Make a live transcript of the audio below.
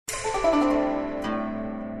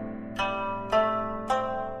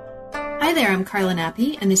Hi there, I'm Carla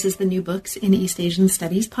Nappi, and this is the New Books in East Asian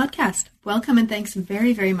Studies podcast. Welcome and thanks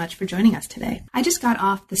very, very much for joining us today. I just got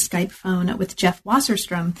off the Skype phone with Jeff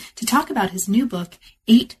Wasserstrom to talk about his new book,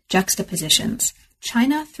 8 Juxtapositions,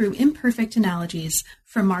 China Through Imperfect Analogies,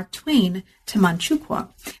 From Mark Twain to Manchukuo.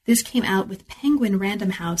 This came out with Penguin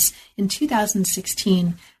Random House in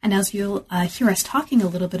 2016, and as you'll hear us talking a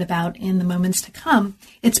little bit about in the moments to come,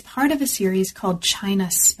 it's part of a series called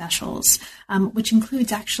China Specials, which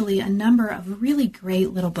includes actually a number of really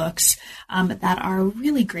great little books that are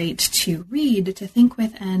really great to read, to think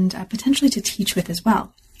with, and potentially to teach with as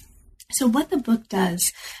well. So what the book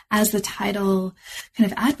does, as the title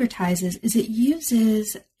kind of advertises, is it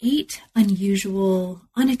uses 8 unusual,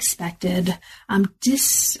 unexpected,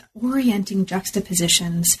 disorienting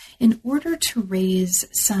juxtapositions in order to raise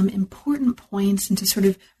some important points and to sort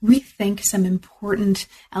of rethink some important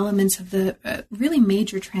elements of the really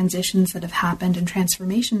major transitions that have happened and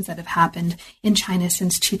transformations that have happened in China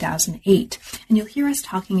since 2008. And you'll hear us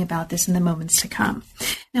talking about this in the moments to come.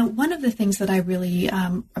 Now, one of the things that I really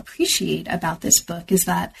appreciate about this book is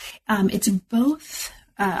that it's both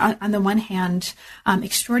on the one hand,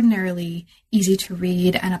 extraordinarily easy to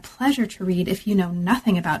read and a pleasure to read if you know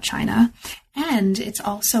nothing about China. And it's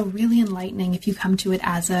also really enlightening if you come to it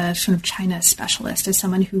as a sort of China specialist, as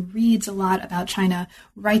someone who reads a lot about China,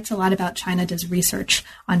 writes a lot about China, does research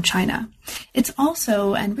on China. It's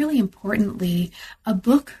also, and really importantly, a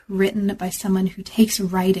book written by someone who takes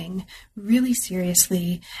writing really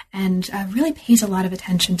seriously and really pays a lot of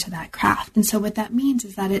attention to that craft. And so what that means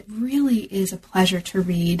is that it really is a pleasure to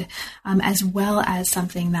read, as well as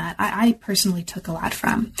something that I personally took a lot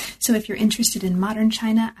from. So if you're interested in modern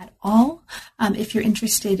China at all, if you're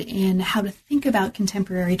interested in how to think about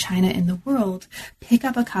contemporary China in the world, pick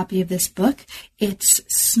up a copy of this book. It's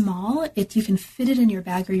small. You can fit it in your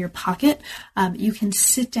bag or your pocket. You can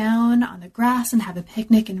sit down on the grass and have a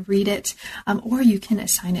picnic and read it, or you can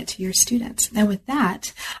assign it to your students. And with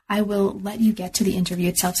that, I will let you get to the interview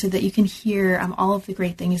itself so that you can hear all of the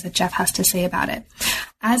great things that Jeff has to say about it.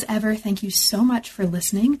 As ever, thank you so much for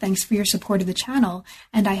listening. Thanks for your support of the channel,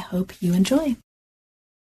 and I hope you enjoy.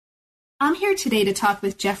 I'm here today to talk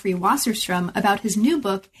with Jeffrey Wasserstrom about his new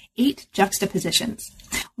book, 8 Juxtapositions.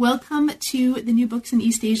 Welcome to the New Books in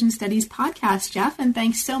East Asian Studies podcast, Jeff, and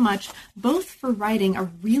thanks so much both for writing a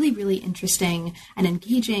really, really interesting and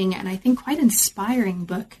engaging and I think quite inspiring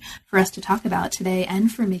book for us to talk about today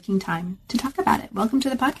and for making time to talk about it. Welcome to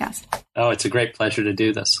the podcast. Oh, it's a great pleasure to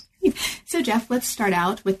do this. So, Jeff, let's start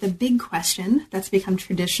out with the big question that's become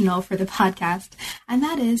traditional for the podcast, and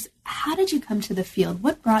that is, how did you come to the field?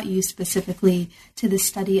 What brought you specifically to the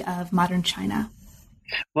study of modern China?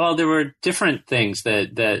 Well, there were different things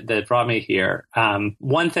that brought me here.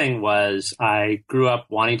 One thing was I grew up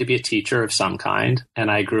wanting to be a teacher of some kind,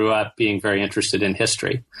 and I grew up being very interested in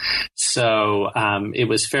history. So it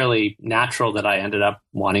was fairly natural that I ended up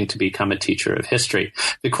wanting to become a teacher of history.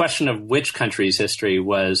 The question of which country's history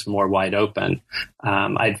was more wide open.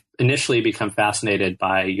 I'd initially become fascinated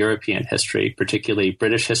by European history, particularly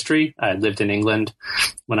British history. I lived in England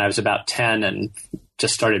when I was about 10 and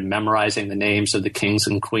just started memorizing the names of the kings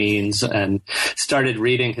and queens and started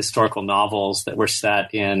reading historical novels that were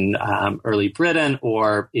set in early Britain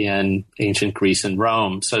or in ancient Greece and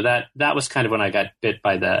Rome. So that was kind of when I got bit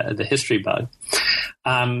by the history bug.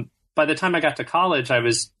 By the time I got to college,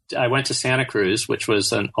 I went to Santa Cruz, which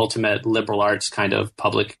was an ultimate liberal arts kind of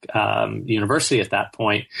public university at that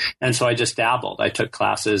point. And so I just dabbled. I took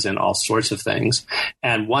classes in all sorts of things.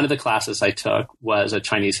 And one of the classes I took was a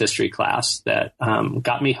Chinese history class that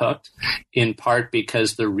got me hooked, in part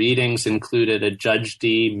because the readings included a Judge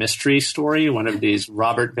Dee mystery story, one of these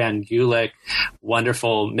Robert Van Gulik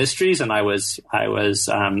wonderful mysteries. And I was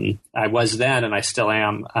then, and I still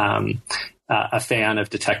am, a fan of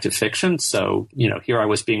detective fiction. So, here I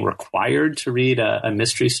was being required to read a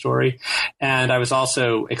mystery story. And I was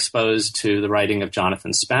also exposed to the writing of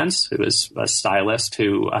Jonathan Spence, who is a stylist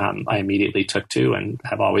who I immediately took to and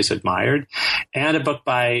have always admired, and a book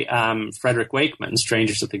by Frederick Wakeman,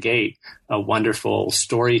 Strangers at the Gate, a wonderful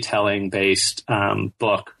storytelling-based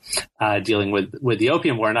book dealing with the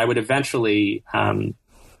Opium War. And I would eventually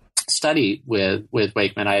study with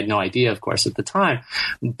Wakeman. I had no idea, of course, at the time,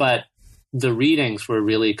 but the readings were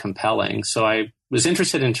really compelling. So I was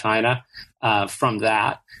interested in China from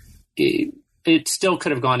that. it still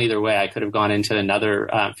could have gone either way. I could have gone into another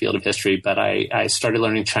field of history, but I started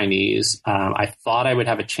learning Chinese. I thought I would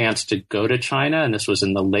have a chance to go to China, and this was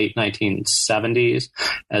in the late 1970s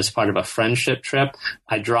as part of a friendship trip.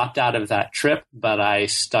 I dropped out of that trip, but I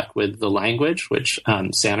stuck with the language, which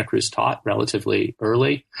Santa Cruz taught relatively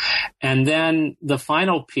early. And then the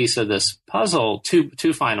final piece of this puzzle,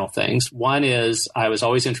 two final things. One is I was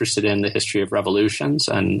always interested in the history of revolutions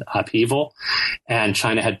and upheaval, and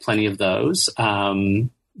China had plenty of those.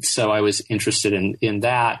 So I was interested in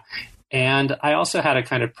that. And I also had a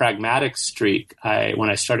kind of pragmatic streak. When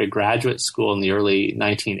I started graduate school in the early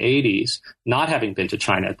 1980s, not having been to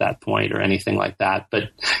China at that point or anything like that, but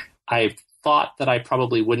I thought that I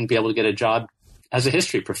probably wouldn't be able to get a job as a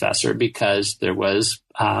history professor because there was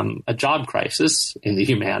a job crisis in the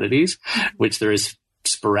humanities, which there has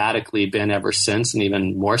sporadically been ever since, and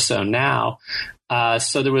even more so now.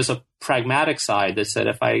 So there was a pragmatic side that said,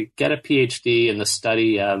 if I get a PhD in the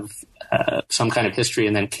study of some kind of history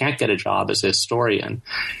and then can't get a job as a historian,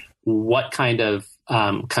 what kind of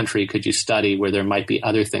country could you study where there might be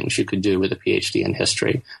other things you could do with a PhD in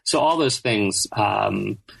history? So all those things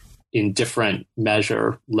in different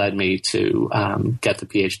measure led me to get the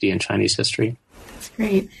PhD in Chinese history. That's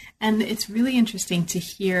great. And it's really interesting to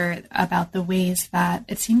hear about the ways that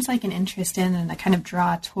it seems like an interest in and a kind of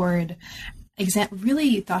draw toward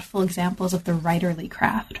really thoughtful examples of the writerly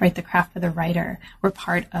craft, right? The craft of the writer were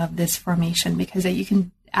part of this formation, because you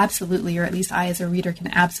can absolutely, or at least I as a reader can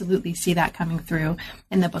absolutely see that coming through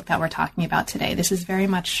in the book that we're talking about today. This is very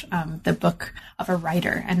much the book of a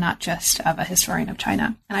writer and not just of a historian of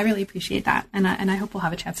China. And I really appreciate that. And I hope we'll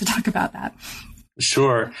have a chance to talk about that.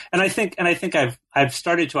 Sure. And I think I've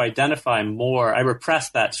started to identify more. I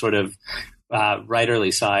repressed that sort of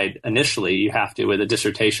writerly side initially. You have to, with a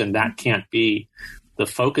dissertation, that can't be the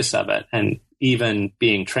focus of it. And even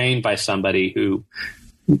being trained by somebody who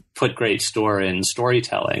put great store in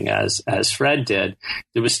storytelling, as Fred did,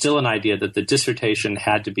 there was still an idea that the dissertation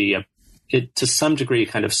had to be to some degree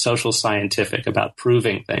kind of social scientific, about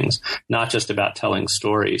proving things, not just about telling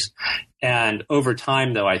stories. And over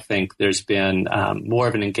time, though, I think there's been more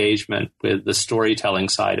of an engagement with the storytelling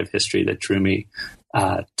side of history that drew me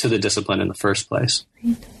to the discipline in the first place.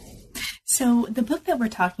 Great. So the book that we're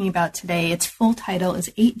talking about today, its full title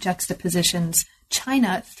is 8 Juxtapositions,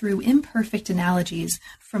 China Through Imperfect Analogies,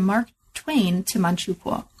 from Mark Twain to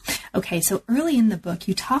Manchukuo. Okay, so early in the book,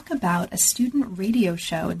 you talk about a student radio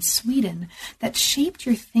show in Sweden that shaped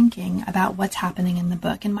your thinking about what's happening in the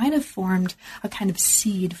book and might have formed a kind of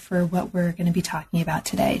seed for what we're going to be talking about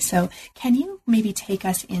today. So can you maybe take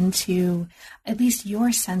us into at least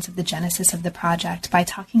your sense of the genesis of the project by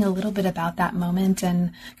talking a little bit about that moment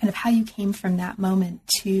and kind of how you came from that moment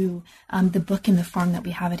to the book in the form that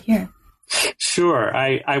we have it here? Sure.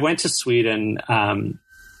 I went to Sweden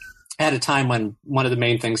at a time when one of the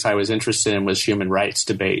main things I was interested in was human rights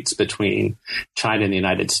debates between China and the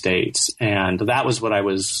United States. And that was what I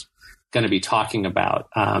was going to be talking about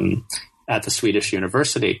at the Swedish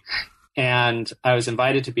University. And I was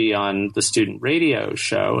invited to be on the student radio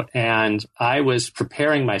show, and I was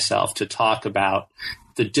preparing myself to talk about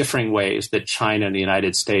the differing ways that China and the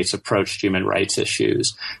United States approached human rights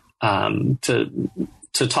issues,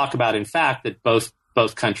 to talk about, in fact, that both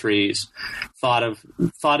countries thought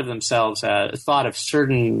of themselves as thought of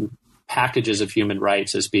certain packages of human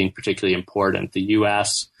rights as being particularly important. The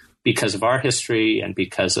U.S., because of our history and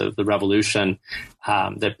because of the revolution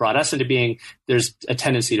that brought us into being, there's a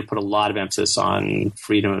tendency to put a lot of emphasis on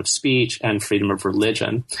freedom of speech and freedom of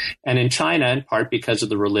religion. And in China, in part because of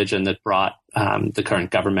the religion that brought the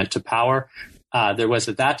current government to power, there was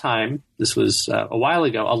at that time, this was a while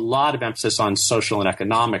ago, a lot of emphasis on social and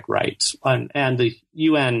economic rights. And the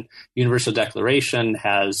UN Universal Declaration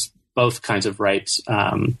has both kinds of rights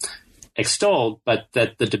extolled, but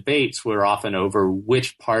that the debates were often over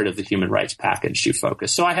which part of the human rights package you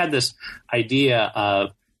focus. So I had this idea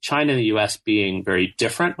of China and the U.S. being very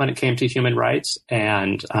different when it came to human rights.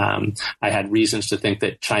 And I had reasons to think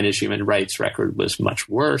that China's human rights record was much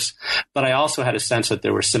worse. But I also had a sense that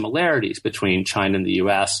there were similarities between China and the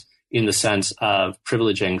U.S. in the sense of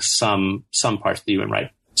privileging some parts of the human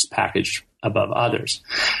rights package above others.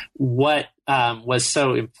 What was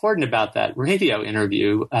so important about that radio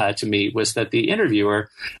interview to me was that the interviewer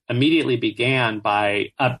immediately began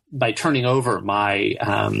by turning over my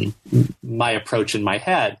approach in my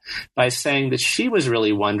head by saying that she was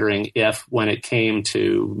really wondering if, when it came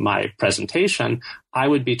to my presentation, I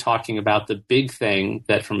would be talking about the big thing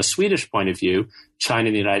that, from a Swedish point of view, China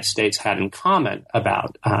and the United States had in common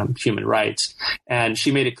about human rights. And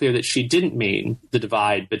she made it clear that she didn't mean the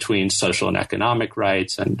divide between social and economic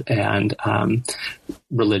rights and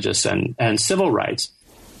religious and civil rights.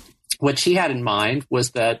 What she had in mind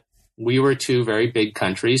was that we were two very big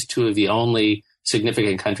countries, two of the only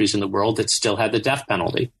significant countries in the world that still had the death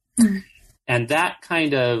penalty. Mm-hmm. And that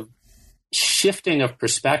kind of shifting of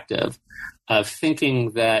perspective, of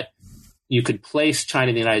thinking that you could place China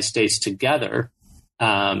and the United States together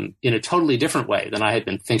in a totally different way than I had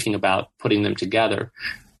been thinking about putting them together,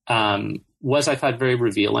 was, I thought, very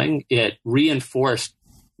revealing. It reinforced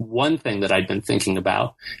one thing that I'd been thinking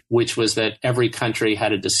about, which was that every country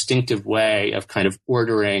had a distinctive way of kind of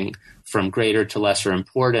ordering from greater to lesser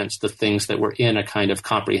importance the things that were in a kind of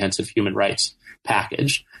comprehensive human rights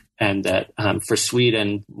package. And that for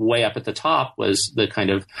Sweden, way up at the top was the kind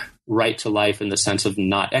of right to life in the sense of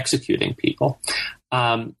not executing people.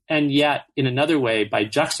 And yet, in another way, by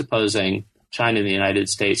juxtaposing China and the United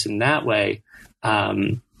States in that way,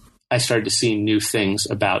 I started to see new things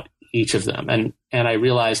about each of them. And I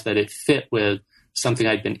realized that it fit with something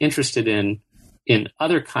I'd been interested in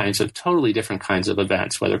other kinds of totally different kinds of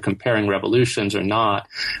events, whether comparing revolutions or not,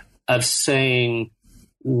 of saying,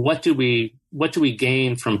 what do we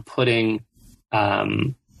gain from putting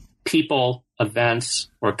people, events,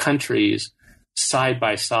 or countries side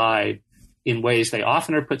by side in ways they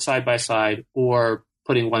often are put side by side, or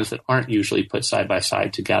putting ones that aren't usually put side by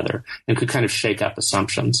side together, and could kind of shake up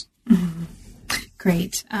assumptions. Mm-hmm.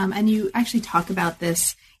 Great. And you actually talk about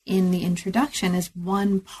this in the introduction as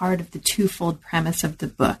one part of the twofold premise of the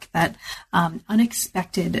book, that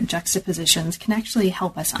unexpected juxtapositions can actually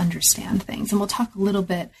help us understand things. And we'll talk a little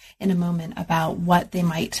bit in a moment about what they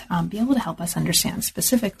might be able to help us understand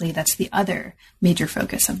specifically. That's the other major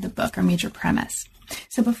focus of the book, or major premise.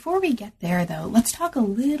 So before we get there, though, let's talk a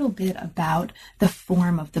little bit about the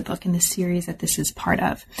form of the book and the series that this is part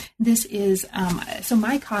of. This is, so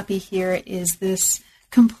my copy here is this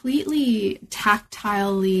completely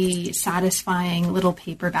tactilely satisfying little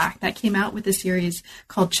paperback that came out with a series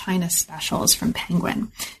called China Specials from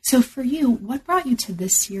Penguin. So for you, what brought you to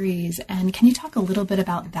this series? And can you talk a little bit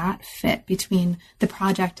about that fit between the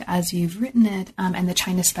project as you've written it and the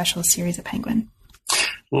China Specials series at Penguin?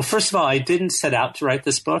 Well, first of all, I didn't set out to write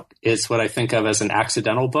this book. It's what I think of as an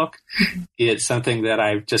accidental book. Mm-hmm. It's something that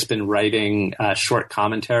I've just been writing short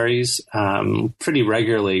commentaries pretty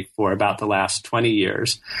regularly for about the last 20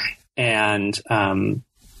 years. And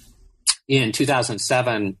in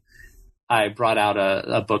 2007, I brought out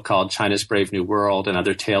a book called China's Brave New World and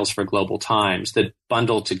Other Tales for Global Times that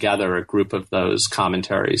bundled together a group of those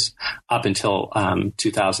commentaries up until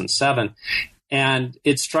 2007. And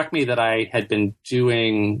it struck me that I had been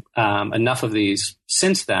doing enough of these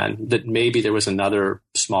since then that maybe there was another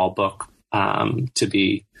small book to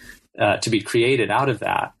be created out of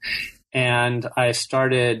that. And I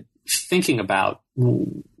started thinking about,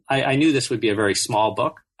 I knew this would be a very small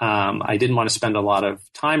book. I didn't want to spend a lot of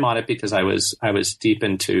time on it because I was deep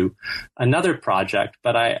into another project,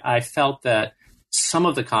 but I felt that some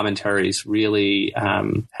of the commentaries really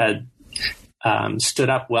had stood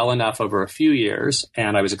up well enough over a few years,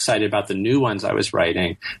 and I was excited about the new ones I was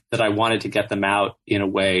writing, that I wanted to get them out in a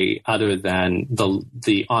way other than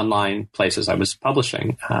the online places I was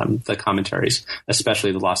publishing the commentaries,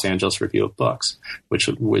 especially the Los Angeles Review of Books, which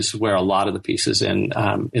was where a lot of the pieces in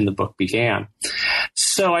the book began.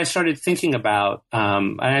 So I started thinking about,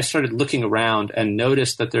 and I started looking around and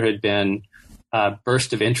noticed that there had been a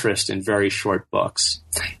burst of interest in very short books.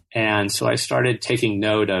 And so I started taking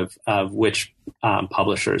note of which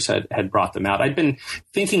publishers had brought them out. I'd been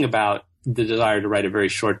thinking about the desire to write a very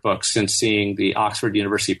short book since seeing the Oxford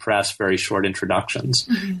University Press very short introductions,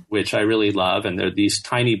 mm-hmm. which I really love. And they're these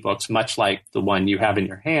tiny books, much like the one you have in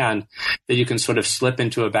your hand, that you can sort of slip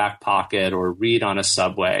into a back pocket or read on a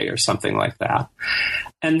subway or something like that.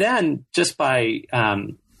 And then just by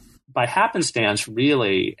happenstance,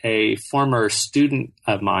 really, a former student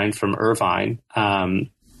of mine from Irvine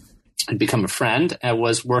had become a friend and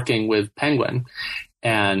was working with Penguin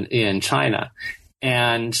and in China.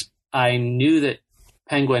 And I knew that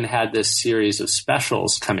Penguin had this series of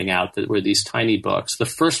specials coming out that were these tiny books. The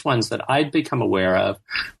first ones that I'd become aware of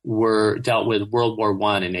dealt with World War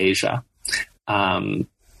I in Asia.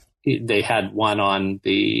 They had one on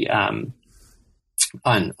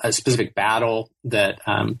on a specific battle that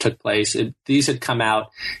took place. These had come out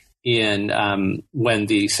when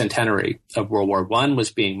the centenary of World War I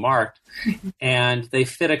was being marked. And they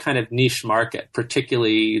fit a kind of niche market,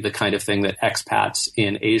 particularly the kind of thing that expats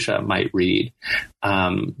in Asia might read,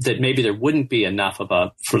 that maybe there wouldn't be enough of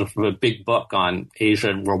a big book on Asia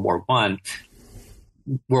and World War I.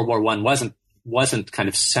 World War I wasn't kind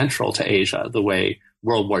of central to Asia the way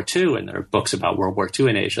World War II, and there are books about World War II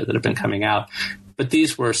in Asia that have been coming out. But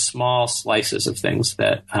these were small slices of things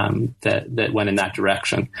that went in that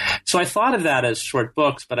direction. So I thought of that as short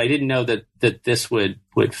books, but I didn't know that this would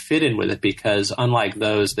fit in with it, because unlike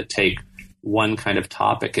those that take one kind of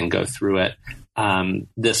topic and go through it,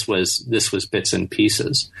 this was bits and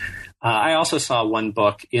pieces. I also saw one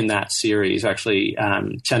book in that series. Actually,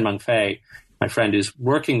 Chen Mengfei, my friend who's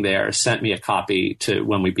working there, sent me a copy to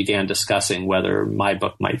when we began discussing whether my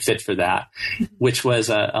book might fit for that, which was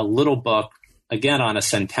a little book, again, on a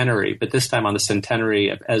centenary, but this time on the centenary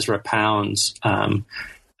of Ezra Pound's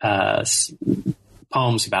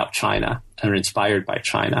poems about China, and inspired by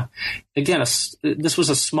China. Again, this was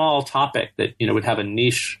a small topic that would have a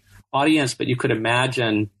niche audience, but you could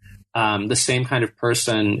imagine the same kind of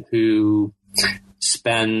person who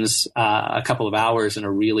spends a couple of hours in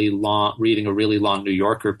reading a really long New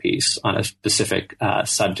Yorker piece on a specific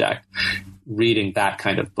subject, reading that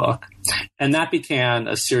kind of book. And that began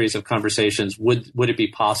a series of conversations. Would it be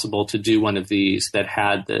possible to do one of these that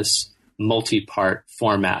had this multi-part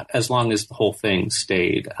format, as long as the whole thing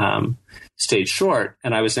stayed short?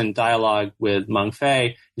 And I was in dialogue with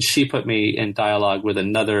Mengfei, and she put me in dialogue with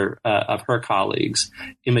another of her colleagues,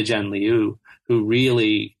 Imogen Liu, who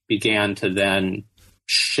really began to then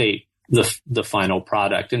shape the final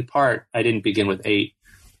product. In part, I didn't begin with 8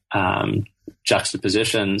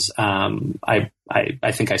 juxtapositions. I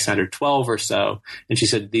think I sent her 12 or so, and she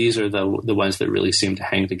said these are the ones that really seem to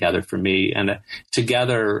hang together for me. And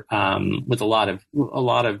together with a lot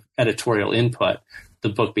of editorial input, the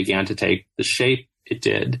book began to take the shape it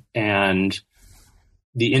did, and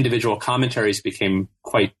the individual commentaries became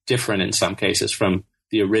quite different in some cases from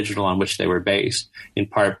the original on which they were based, in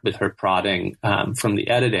part with her prodding from the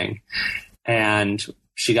editing. And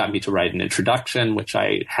she got me to write an introduction, which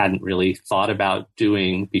I hadn't really thought about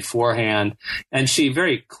doing beforehand. And she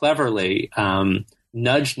very cleverly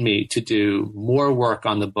nudged me to do more work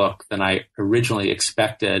on the book than I originally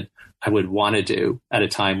expected I would want to do at a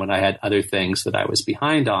time when I had other things that I was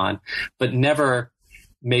behind on, but never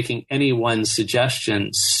making any one suggestion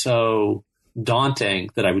so daunting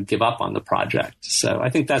that I would give up on the project. So I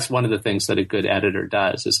think that's one of the things that a good editor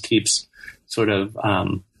does, is keeps sort of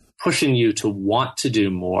pushing you to want to do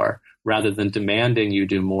more rather than demanding you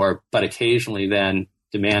do more, but occasionally then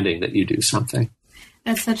demanding that you do something.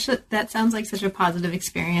 That sounds like such a positive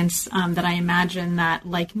experience that I imagine that,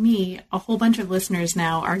 like me, a whole bunch of listeners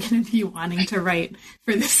now are going to be wanting to write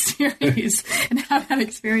for this series and have that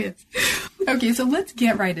experience. Okay, so let's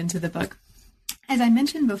get right into the book. As I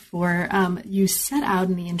mentioned before, you set out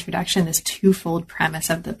in the introduction this twofold premise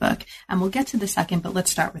of the book, and we'll get to the second, but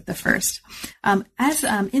let's start with the first. As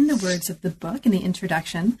in the words of the book in the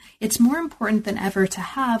introduction, it's more important than ever to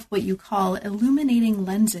have what you call illuminating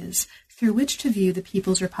lenses through which to view the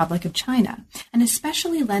People's Republic of China, and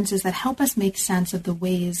especially lenses that help us make sense of the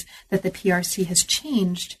ways that the PRC has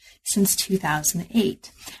changed since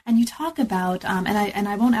 2008. And you talk about, and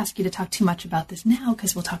I won't ask you to talk too much about this now,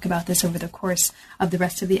 because we'll talk about this over the course of the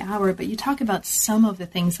rest of the hour, but you talk about some of the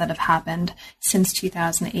things that have happened since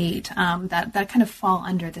 2008 that kind of fall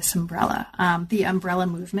under this umbrella. The umbrella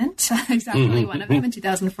movement, exactly one of them in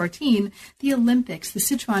 2014, the Olympics, the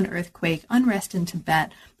Sichuan earthquake, unrest in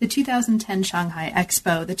Tibet, the 2010 Shanghai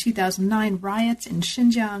Expo, the 2009 riots in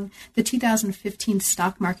Xinjiang, the 2015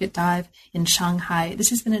 stock market dive in Shanghai. This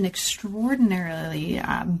has been an extraordinarily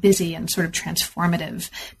busy and sort of transformative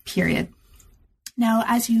period. Now,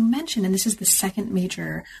 as you mentioned, and this is the second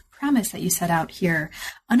major premise that you set out here,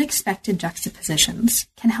 unexpected juxtapositions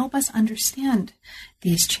can help us understand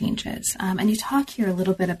these changes. And you talk here a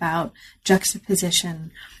little bit about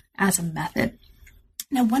juxtaposition as a method.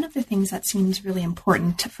 Now, one of the things that seems really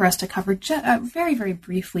important for us to cover very, very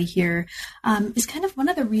briefly here is kind of one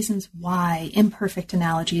of the reasons why imperfect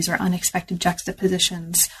analogies or unexpected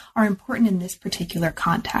juxtapositions are important in this particular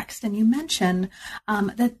context. And you mention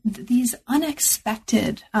that these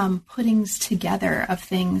unexpected puttings together of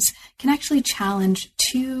things can actually challenge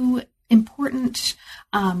two important,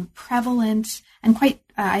 prevalent, and quite,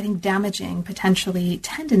 I think, damaging, potentially,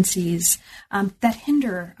 tendencies that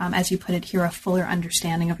hinder, as you put it here, a fuller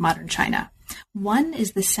understanding of modern China. One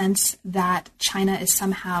is the sense that China is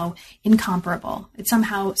somehow incomparable. It's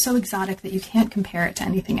somehow so exotic that you can't compare it to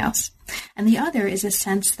anything else. And the other is a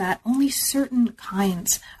sense that only certain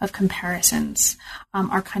kinds of comparisons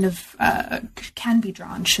are kind of can be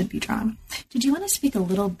drawn, should be drawn. Did you want to speak a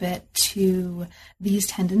little bit to these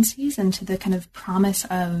tendencies and to the kind of promise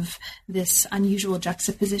of this unusual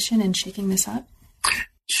juxtaposition in shaking this up?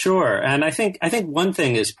 Sure. And I think one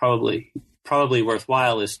thing is probably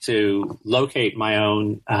worthwhile is to locate my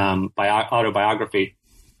own autobiography.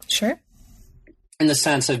 Sure. In the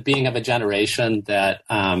sense of being of a generation that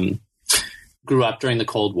grew up during the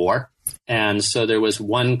Cold War. And so there was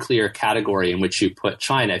one clear category in which you put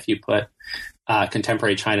China. If you put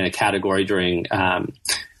contemporary China in a category during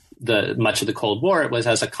much of the Cold War, it was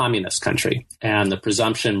as a communist country. And the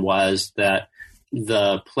presumption was that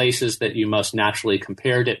the places that you most naturally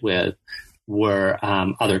compared it with were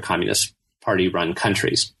other Communist Party-run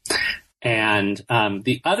countries. And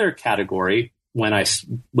the other category, when I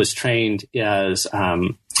was trained as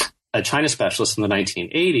a China specialist in the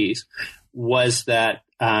 1980s, was that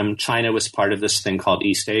China was part of this thing called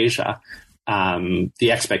East Asia.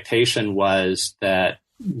 The expectation was that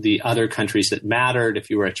the other countries that mattered,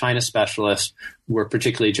 if you were a China specialist, were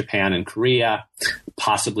particularly Japan and Korea,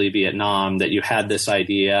 possibly Vietnam, that you had this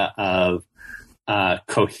idea of a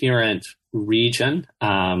coherent region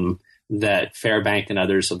that Fairbank and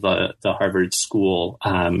others of the Harvard School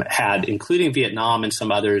had, including Vietnam, and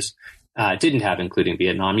some others didn't have, including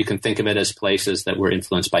Vietnam. You can think of it as places that were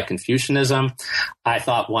influenced by Confucianism. I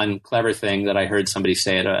thought one clever thing that I heard somebody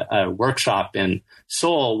say at a workshop in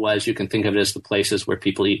Seoul was you can think of it as the places where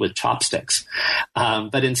people eat with chopsticks.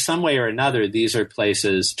 But in some way or another, these are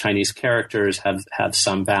places, Chinese characters have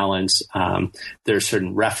some balance. There are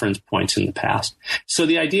certain reference points in the past. So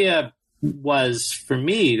the idea was, for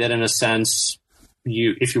me, that in a sense,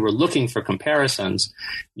 if you were looking for comparisons,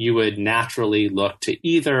 you would naturally look to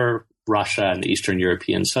either Russia and the Eastern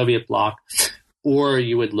European Soviet bloc, or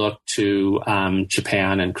you would look to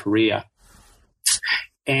Japan and Korea.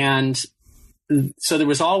 And so there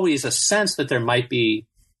was always a sense that there might be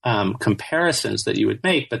comparisons that you would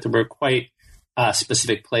make, but there were quite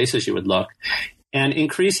specific places you would look. And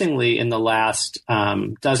increasingly in the last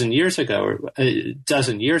dozen years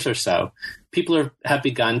or so, people have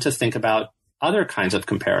begun to think about other kinds of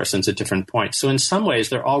comparisons at different points. So in some ways,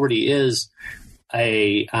 there already is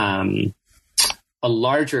a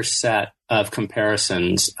larger set of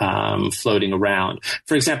comparisons floating around.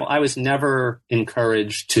 For example, I was never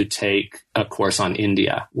encouraged to take a course on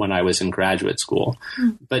India when I was in graduate school.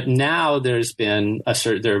 But now there's been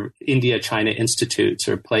there are India-China institutes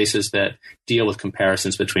or places that deal with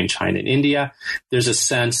comparisons between China and India. There's a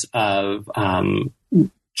sense of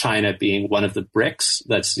China being one of the BRICS.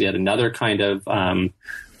 That's yet another kind of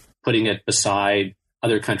putting it beside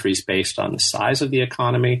other countries based on the size of the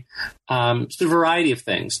economy. It's a variety of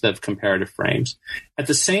things that have comparative frames. At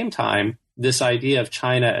the same time, this idea of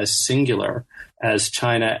China as singular, as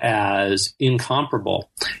China as incomparable,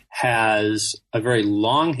 has a very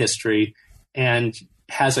long history and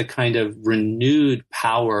has a kind of renewed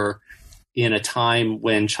power in a time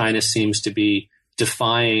when China seems to be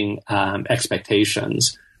defying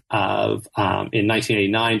expectations of, in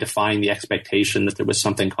 1989, defying the expectation that there was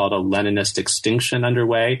something called a Leninist extinction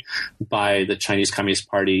underway by the Chinese Communist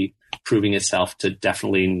Party proving itself to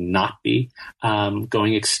definitely not be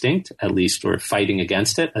going extinct, at least, or fighting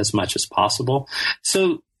against it as much as possible.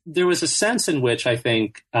 So there was a sense in which I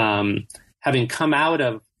think, having come out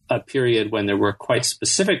of a period when there were quite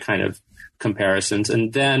specific kind of comparisons,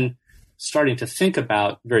 and then starting to think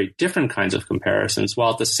about very different kinds of comparisons,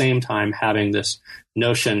 while at the same time having this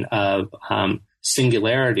notion of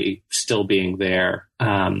singularity still being there,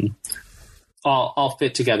 all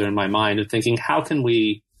fit together in my mind, and thinking, how can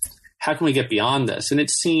we get beyond this? And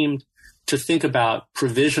it seemed to think about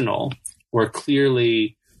provisional or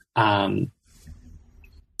clearly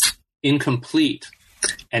incomplete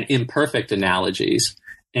and imperfect analogies,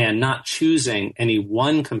 and not choosing any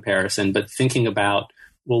one comparison, but thinking about,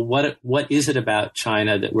 well, what is it about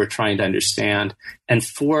China that we're trying to understand? And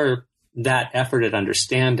for that effort at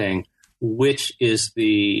understanding, which is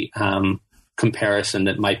the comparison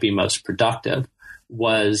that might be most productive,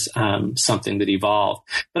 was something that evolved.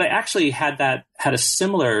 But I actually had a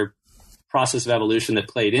similar process of evolution that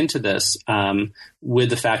played into this with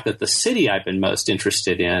the fact that the city I've been most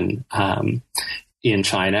interested in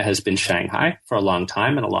China has been Shanghai for a long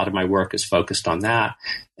time, and a lot of my work is focused on that.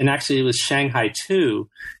 And actually, with Shanghai too,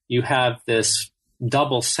 you have this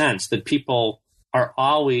double sense that people have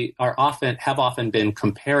often been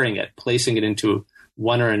comparing it, placing it into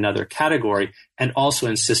one or another category, and also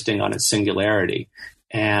insisting on its singularity.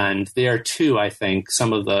 And there too, I think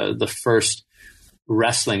some of the first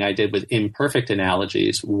wrestling I did with imperfect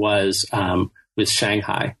analogies was with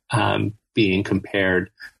Shanghai being compared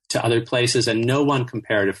to other places, and no one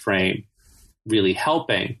comparative frame really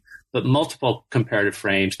helping, but multiple comparative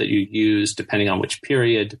frames that you use depending on which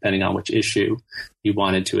period, depending on which issue you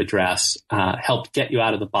wanted to address, helped get you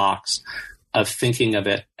out of the box of thinking of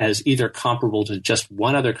it as either comparable to just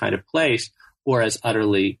one other kind of place or as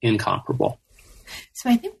utterly incomparable. So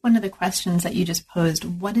I think one of the questions that you just posed,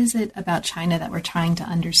 what is it about China that we're trying to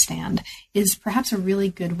understand, is perhaps a really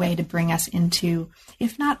good way to bring us into,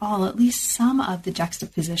 if not all, at least some of the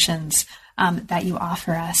juxtapositions that you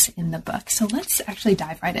offer us in the book. So let's actually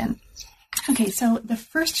dive right in. Okay, so the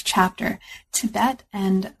first chapter, Tibet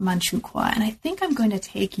and Manchukuo, and I think I'm going to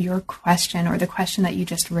take your question, or the question that you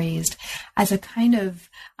just raised, as a kind of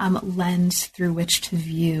lens through which to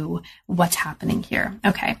view what's happening here.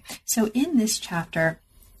 Okay, so in this chapter,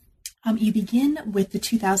 you begin with the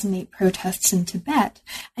 2008 protests in Tibet,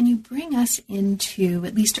 and you bring us into,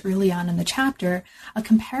 at least early on in the chapter, a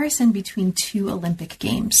comparison between two Olympic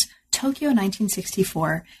Games, Tokyo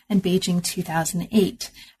 1964 and Beijing 2008.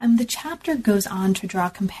 And the chapter goes on to draw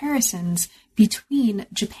comparisons between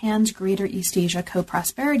Japan's Greater East Asia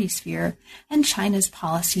Co-Prosperity Sphere and China's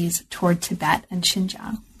policies toward Tibet and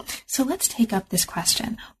Xinjiang. So let's take up this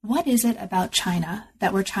question. What is it about China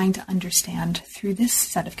that we're trying to understand through this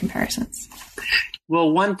set of comparisons?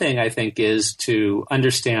 Well, one thing I think is to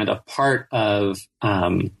understand a part of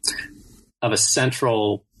a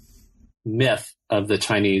central myth of the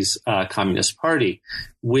Chinese Communist Party,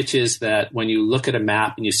 which is that when you look at a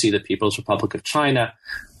map and you see the People's Republic of China,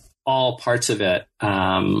 all parts of it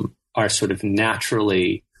are sort of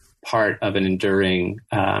naturally part of an enduring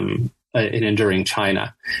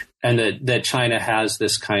China, and that China has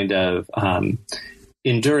this kind of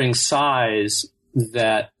enduring size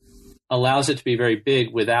that allows it to be very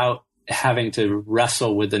big without having to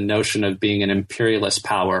wrestle with the notion of being an imperialist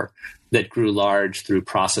power that grew large through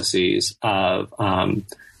processes of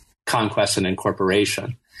conquest and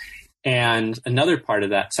incorporation. And another part of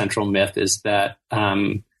that central myth is that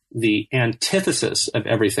the antithesis of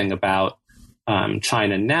everything about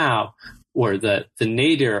China now, or the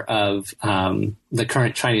nadir of the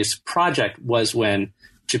current Chinese project, was when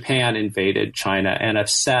Japan invaded China and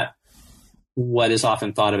upset what is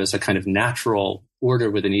often thought of as a kind of natural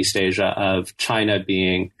order within East Asia of China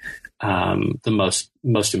being the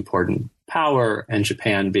most important power and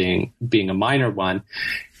Japan being a minor one.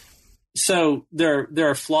 So there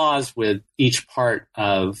are flaws with each part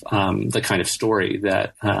of the kind of story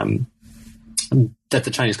that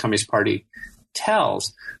the Chinese Communist Party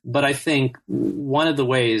tells. But I think one of the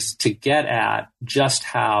ways to get at just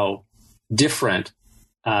how different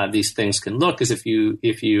these things can look is if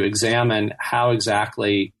you examine how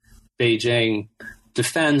exactly Beijing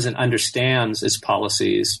defends and understands its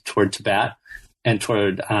policies toward Tibet and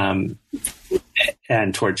toward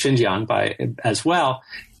Xinjiang as well,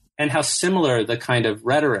 and how similar the kind of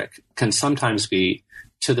rhetoric can sometimes be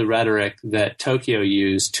to the rhetoric that Tokyo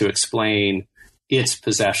used to explain its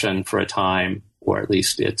possession for a time, or at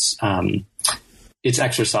least its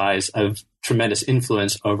exercise of tremendous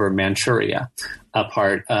influence over Manchuria, a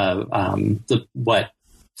part of what,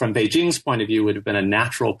 from Beijing's point of view, would have been a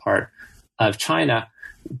natural part of China.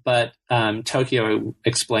 But Tokyo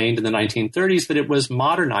explained in the 1930s that it was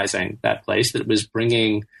modernizing that place, that it was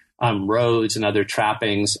bringing roads and other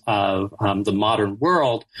trappings of the modern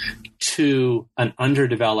world to an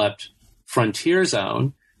underdeveloped frontier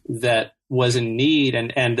zone that was in need,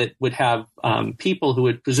 and that would have people who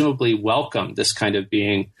would presumably welcome this kind of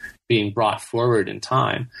being brought forward in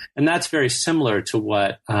time. And that's very similar to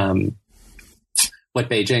what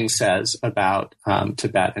Beijing says about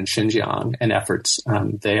Tibet and Xinjiang and efforts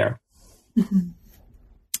there. Mm-hmm.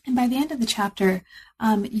 And by the end of the chapter,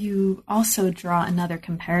 you also draw another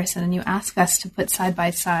comparison, and you ask us to put side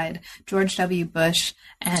by side George W. Bush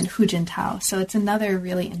and Hu Jintao. So it's another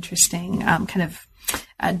really interesting kind of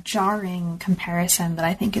a jarring comparison that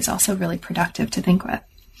I think is also really productive to think with.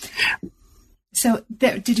 So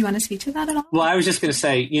did you want to speak to that at all? Well, I was just going to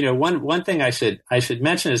say, one thing I should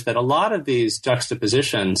mention is that a lot of these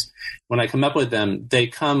juxtapositions, when I come up with them, they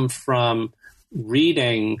come from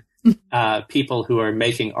reading people who are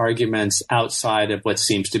making arguments outside of what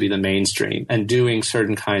seems to be the mainstream and doing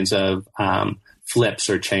certain kinds of flips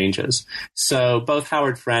or changes. So both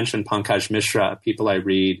Howard French and Pankaj Mishra, people I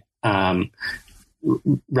read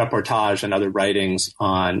reportage and other writings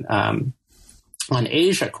on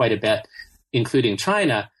Asia quite a bit, including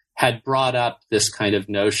China, had brought up this kind of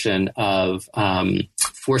notion of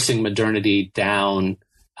forcing modernity down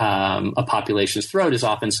a population's throat is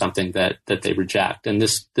often something that they reject. And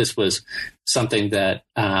this was something that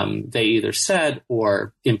they either said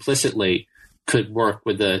or implicitly could work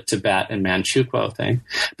with the Tibet and Manchukuo thing.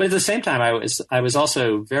 But at the same time, I was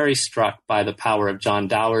also very struck by the power of John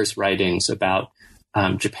Dower's writings about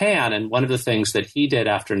Japan. And one of the things that he did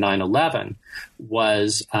after 9/11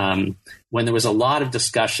 was when there was a lot of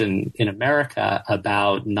discussion in America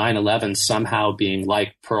about 9/11 somehow being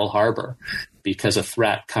like Pearl Harbor because a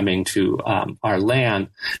threat coming to our land,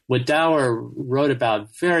 what Dower wrote about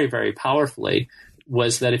very, very powerfully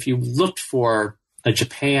was that if you looked for a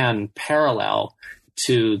Japan parallel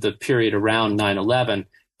to the period around 9/11,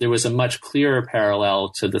 there was a much clearer parallel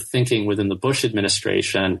to the thinking within the Bush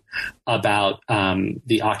administration about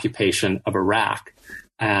the occupation of Iraq.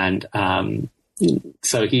 And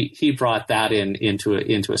so he brought that into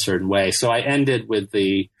a certain way. So I ended with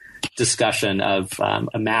the discussion of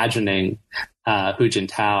imagining Hu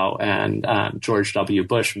Jintao and George W.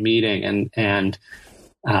 Bush meeting, and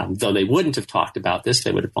though they wouldn't have talked about this,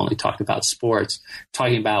 they would have only talked about sports,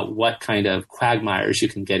 talking about what kind of quagmires you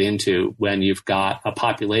can get into when you've got a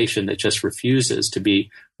population that just refuses to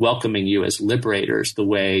be welcoming you as liberators the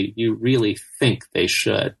way you really think they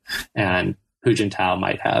should. And Hu Jintao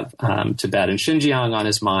might have Tibet and Xinjiang on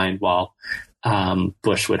his mind, while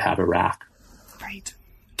Bush would have Iraq. Right.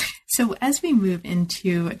 So as we move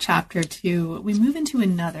into chapter 2, we move into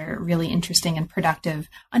another really interesting and productive,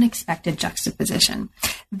 unexpected juxtaposition.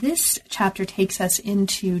 This chapter takes us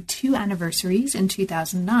into 2 anniversaries in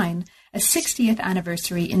 2009, a 60th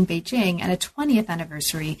anniversary in Beijing, and a 20th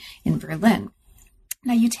anniversary in Berlin.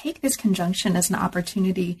 Now, you take this conjunction as an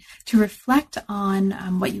opportunity to reflect on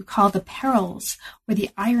what you call the perils or the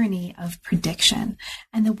irony of prediction.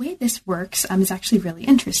 And the way this works is actually really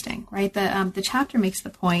interesting, right? The chapter makes the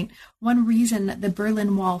point, one reason the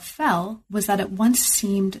Berlin Wall fell was that it once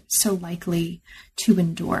seemed so likely to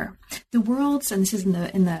endure. The world's, and this is in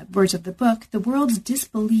the words of the book, the world's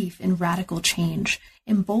disbelief in radical change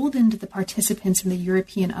emboldened the participants in the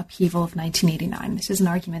European upheaval of 1989. This is an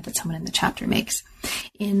argument that someone in the chapter makes.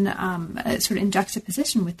 In sort of in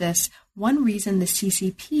juxtaposition with this, one reason the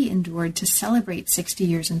CCP endured to celebrate 60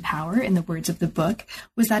 years in power, in the words of the book,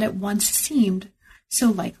 was that it once seemed so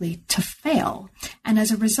likely to fail, and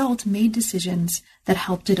as a result made decisions that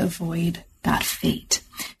helped it avoid that fate.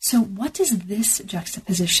 So what does this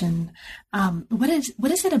juxtaposition, what is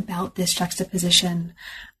it about this juxtaposition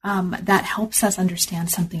that helps us understand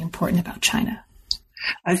something important about China?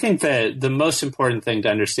 I think that the most important thing to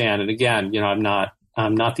understand, and again, I'm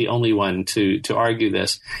not the only one to argue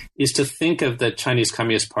this, is to think of the Chinese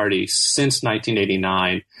Communist Party since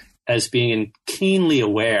 1989 as being keenly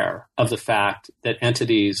aware of the fact that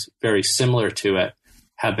entities very similar to it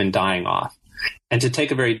have been dying off, and to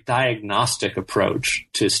take a very diagnostic approach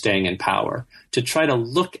to staying in power, to try to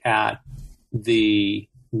look at the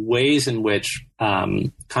ways in which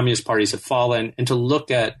communist parties have fallen, and to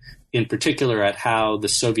look at, in particular, at how the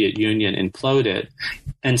Soviet Union imploded,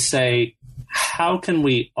 and say, how can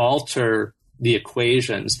we alter the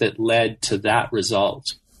equations that led to that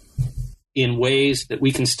result in ways that we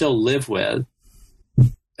can still live with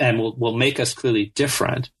and will make us clearly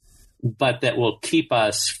different, but that will keep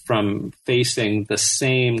us from facing the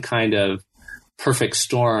same kind of perfect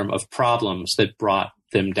storm of problems that brought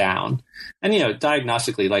them down. And,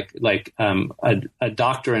 diagnostically, like a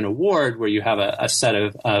doctor in a ward where you have a set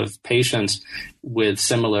of patients with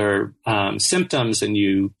similar symptoms, and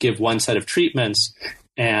you give one set of treatments,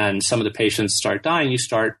 and some of the patients start dying, you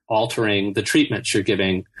start altering the treatments you're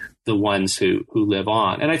giving the ones who live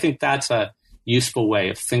on. And I think that's a useful way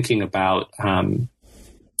of thinking about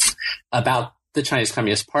the Chinese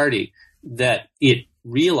Communist Party, that it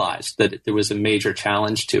realized that there was a major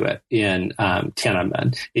challenge to it in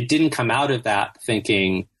Tiananmen. It didn't come out of that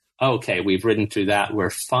thinking, okay, we've ridden through that,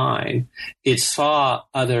 we're fine. It saw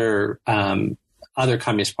other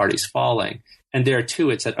communist parties falling, and there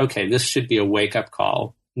too it said, okay, this should be a wake-up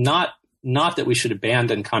call. Not that we should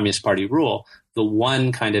abandon Communist Party rule. The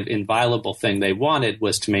one kind of inviolable thing they wanted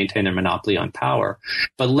was to maintain their monopoly on power.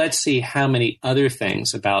 But let's see how many other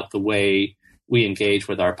things about the way we engage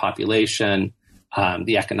with our population,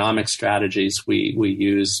 the economic strategies we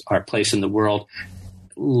use, our place in the world.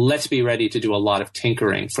 Let's be ready to do a lot of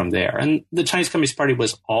tinkering from there. And the Chinese Communist Party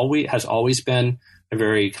has always been a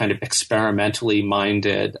very kind of experimentally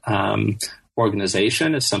minded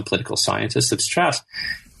organization, as some political scientists have stressed.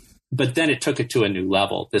 But then it took it to a new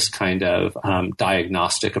level, this kind of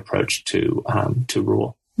diagnostic approach to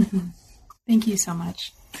rule. Mm-hmm. Thank you so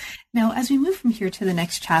much. Now, as we move from here to the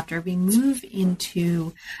next chapter, we move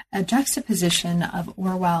into a juxtaposition of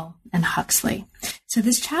Orwell and Huxley. So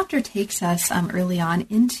this chapter takes us early on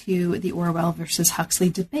into the Orwell versus Huxley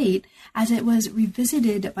debate as it was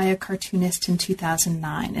revisited by a cartoonist in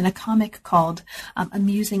 2009 in a comic called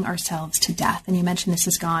Amusing Ourselves to Death. And you mentioned this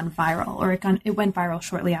has gone viral, or it went viral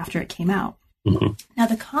shortly after it came out. Mm-hmm. Now,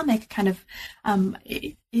 the comic kind of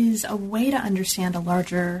is a way to understand a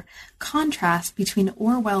larger contrast between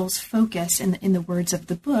Orwell's focus, in the words of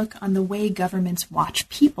the book, on the way governments watch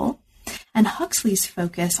people, and Huxley's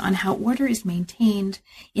focus on how order is maintained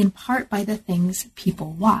in part by the things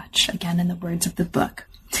people watch, again, in the words of the book.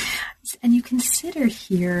 And you consider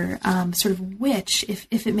here sort of which,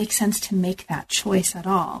 if it makes sense to make that choice at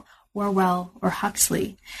all, Orwell or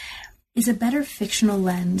Huxley, is a better fictional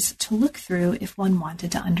lens to look through if one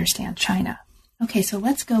wanted to understand China. Okay, so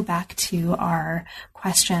let's go back to our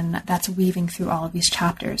question that's weaving through all of these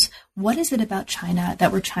chapters. What is it about China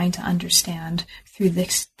that we're trying to understand through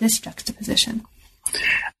this juxtaposition?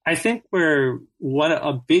 I think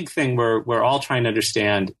a big thing we're all trying to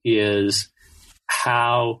understand is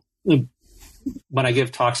how, when I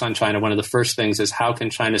give talks on China, one of the first things is how can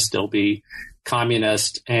China still be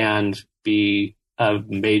communist and be a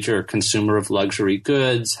major consumer of luxury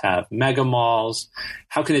goods, have mega malls?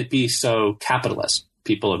 How can it be so capitalist?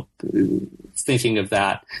 People are thinking of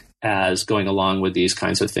that as going along with these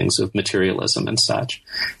kinds of things of materialism and such.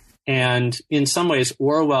 And in some ways,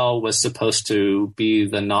 Orwell was supposed to be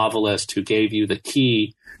the novelist who gave you the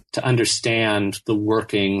key to understand the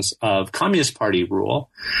workings of Communist Party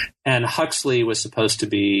rule. And Huxley was supposed to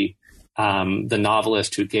be the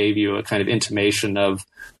novelist who gave you a kind of intimation of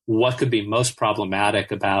what could be most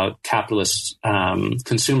problematic about capitalist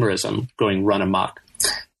consumerism going run amok,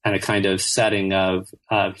 and a kind of setting of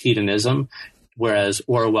hedonism, whereas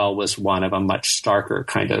Orwell was one of a much starker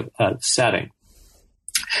kind of setting.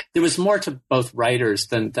 There was more to both writers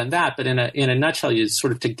than that, but in a nutshell, you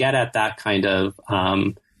sort of to get at that kind of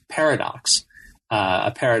paradox.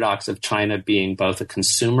 A paradox of China being both a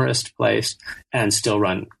consumerist place and still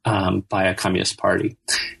run by a communist party.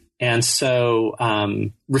 And so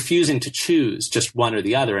refusing to choose just one or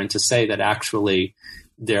the other, and to say that actually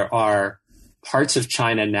there are parts of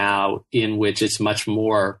China now in which it's much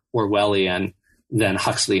more Orwellian than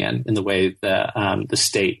Huxleyan in the way the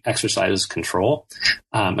state exercises control.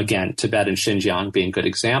 Again, Tibet and Xinjiang being good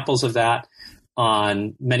examples of that.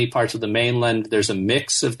 On many parts of the mainland, there's a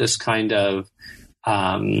mix of this kind of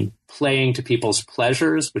playing to people's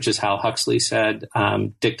pleasures, which is how Huxley said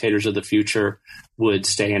dictators of the future would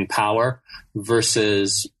stay in power,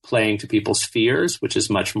 versus playing to people's fears, which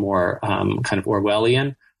is much more kind of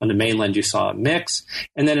Orwellian. On the mainland, you saw a mix.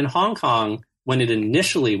 And then in Hong Kong, when it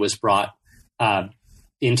initially was brought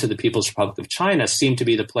into the People's Republic of China, seemed to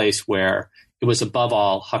be the place where it was above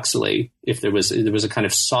all Huxley. If there was a kind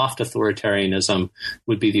of soft authoritarianism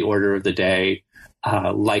would be the order of the day,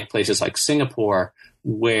 like places like Singapore,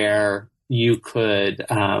 where you could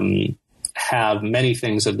have many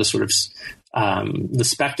things of the sort of the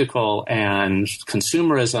spectacle and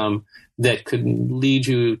consumerism that could lead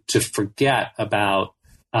you to forget about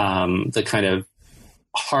the kind of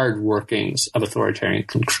hard workings of authoritarian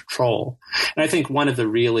control. And I think one of the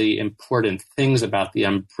really important things about the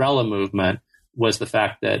umbrella movement was the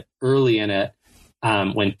fact that early in it,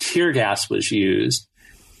 when tear gas was used,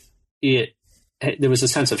 there was a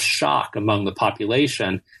sense of shock among the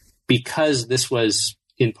population, because this was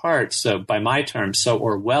in part, so by my terms, so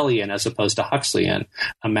Orwellian as opposed to Huxleyan,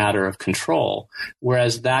 a matter of control,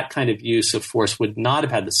 whereas that kind of use of force would not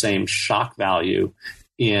have had the same shock value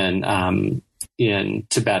in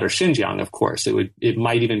Tibet or Xinjiang. Of course, it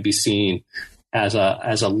might even be seen as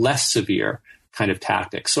a less severe kind of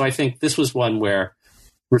tactic. So I think this was one where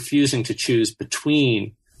refusing to choose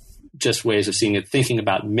between just ways of seeing it, thinking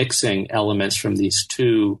about mixing elements from these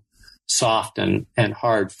two soft and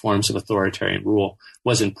hard forms of authoritarian rule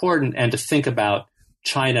was important, and to think about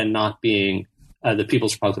China not being, the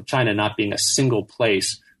People's Republic of China not being a single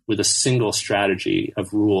place with a single strategy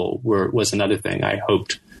of rule was another thing I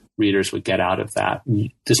hoped readers would get out of that,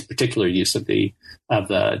 this particular use of the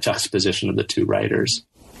juxtaposition of the two writers.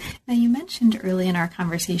 Now, you mentioned early in our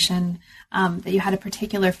conversation that you had a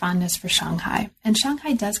particular fondness for Shanghai. And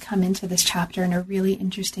Shanghai does come into this chapter in a really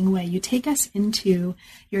interesting way. You take us into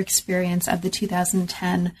your experience of the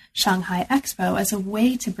 2010 Shanghai Expo as a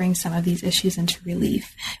way to bring some of these issues into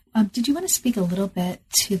relief. Did you want to speak a little bit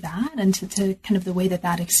to that and to kind of the way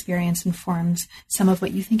that experience informs some of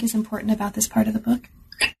what you think is important about this part of the book?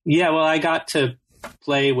 Yeah, well, I got to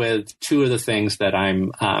play with two of the things that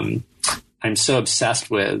I'm so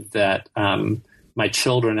obsessed with that my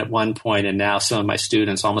children at one point, and now some of my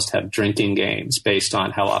students almost have drinking games based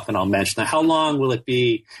on how often I'll mention that. How long will it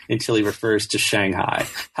be until he refers to Shanghai?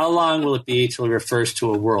 How long will it be until he refers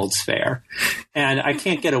to a World's Fair? And I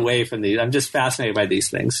can't get away from these. I'm just fascinated by these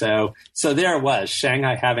things. So there it was,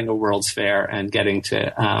 Shanghai having a World's Fair and getting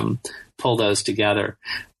to pull those together.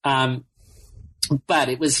 But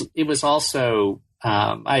it was also,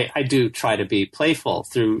 I do try to be playful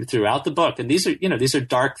throughout the book. And these are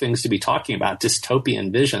dark things to be talking about,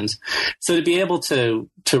 dystopian visions. So to be able to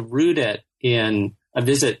root it in a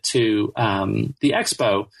visit to the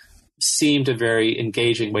expo seemed a very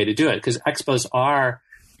engaging way to do it, because expos are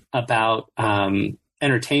about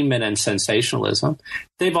entertainment and sensationalism.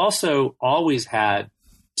 They've also always had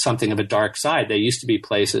something of a dark side. They used to be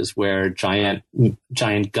places where giant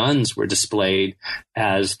guns were displayed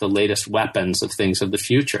as the latest weapons of things of the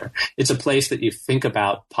future. It's a place that you think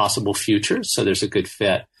about possible futures, so there's a good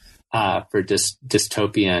fit for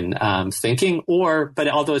dystopian thinking. But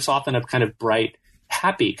although it's often a kind of bright,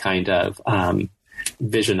 happy kind of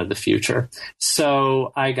vision of the future.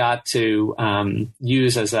 So I got to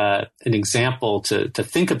use as an example to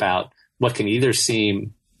think about what can either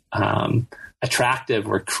seem attractive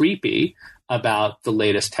or creepy about the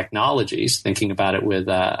latest technologies, thinking about it with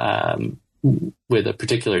a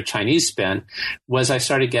particular Chinese spin, was I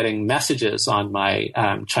started getting messages on my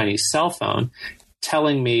Chinese cell phone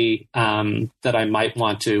telling me that I might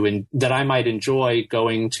that I might enjoy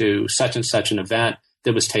going to such and such an event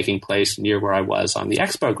that was taking place near where I was on the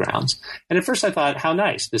expo grounds. And at first I thought, how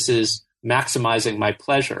nice. This is maximizing my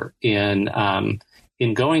pleasure in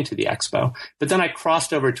going to the expo. But then I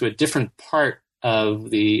crossed over to a different part of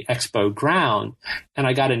the expo ground, and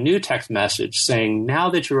I got a new text message saying, now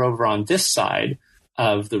that you're over on this side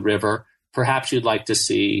of the river, perhaps you'd like to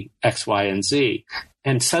see X, Y, and Z.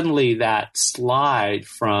 And suddenly that slide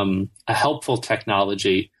from a helpful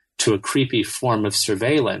technology to a creepy form of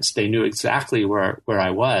surveillance, they knew exactly where I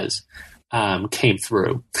was, came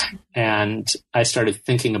through. And I started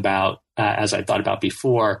thinking about, as I thought about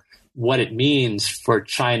before, what it means for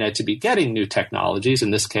China to be getting new technologies,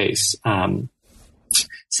 in this case,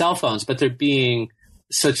 cell phones, but there being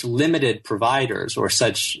such limited providers or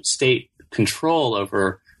such state control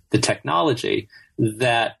over the technology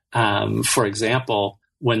that, for example,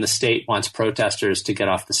 when the state wants protesters to get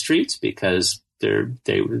off the streets because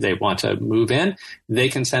they want to move in, they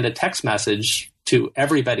can send a text message to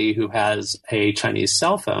everybody who has a Chinese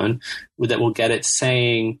cell phone that will get it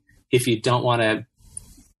saying, if you don't want to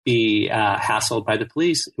be hassled by the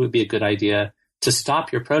police, it would be a good idea to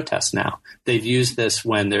stop your protests now. They've used this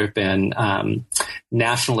when there have been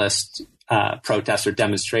nationalist protests or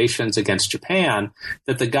demonstrations against Japan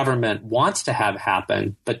that the government wants to have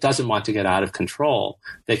happen but doesn't want to get out of control.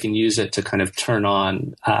 They can use it to kind of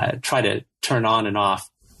try to turn on and off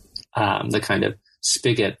the kind of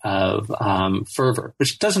spigot of fervor,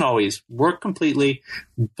 which doesn't always work completely,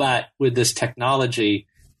 but with this technology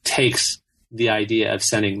takes the idea of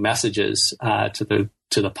sending messages to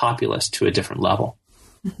the populace to a different level.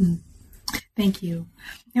 Mm-hmm. Thank you.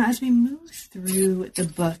 Now, as we move through the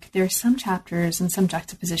book, there are some chapters and some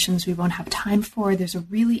juxtapositions we won't have time for. There's a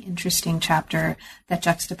really interesting chapter that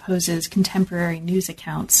juxtaposes contemporary news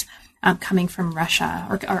accounts coming from Russia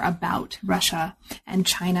or about Russia and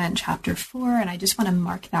China in chapter 4. And I just want to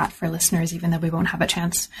mark that for listeners, even though we won't have a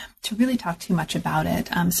chance to really talk too much about it.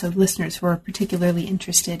 So listeners who are particularly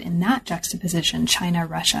interested in that juxtaposition, China,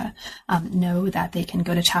 Russia, know that they can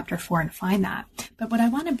go to chapter 4 and find that. But what I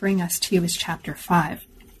want to bring us to is chapter 5.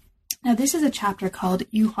 Now, this is a chapter called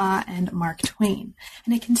Yuhua and Mark Twain,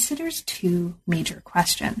 and it considers two major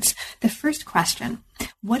questions. The first question,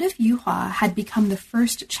 what if Yuhua had become the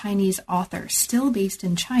first Chinese author still based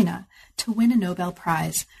in China to win a Nobel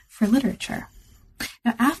Prize for literature?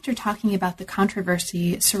 Now, after talking about the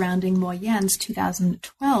controversy surrounding Mo Yan's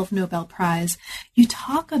 2012 Nobel Prize, you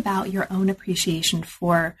talk about your own appreciation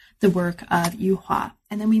for the work of Yuhua.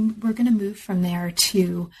 And then we're going to move from there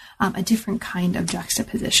to a different kind of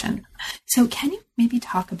juxtaposition. So can you maybe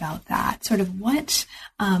talk about that? Sort of what,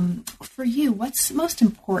 for you, what's most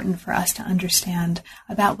important for us to understand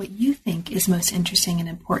about what you think is most interesting and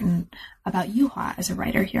important about Yuhua as a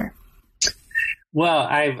writer here? Well,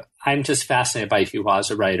 I'm just fascinated by Yuhua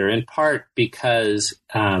as a writer, in part because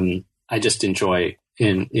I just enjoy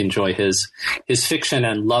his fiction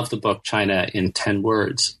and love the book China in 10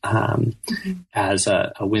 Words as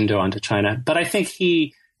a window onto China. But I think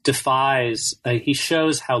he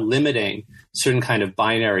shows how limiting certain kind of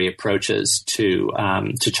binary approaches to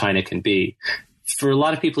China can be. For a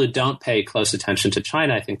lot of people who don't pay close attention to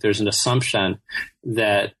China, I think there's an assumption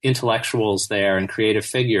that intellectuals there and creative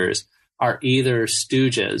figures are either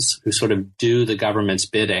stooges who sort of do the government's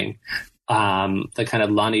bidding, the kind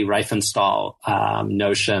of Leni Riefenstahl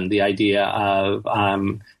notion, the idea of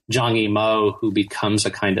Zhang Yimou, who becomes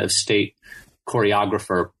a kind of state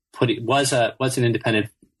choreographer, was an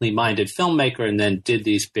independently minded filmmaker, and then did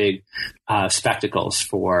these big spectacles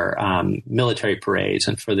for military parades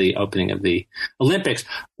and for the opening of the Olympics.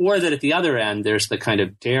 Or that at the other end, there's the kind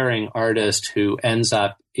of daring artist who ends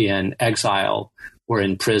up in exile or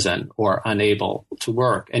in prison or unable to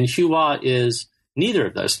work. And Hua is neither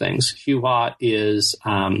of those things. Hua is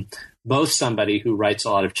both somebody who writes a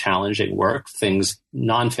lot of challenging work, things,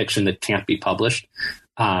 nonfiction that can't be published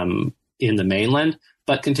in the mainland,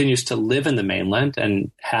 but continues to live in the mainland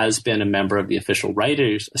and has been a member of the Official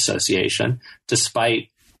Writers Association, despite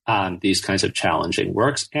these kinds of challenging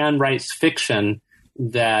works, and writes fiction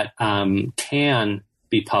that can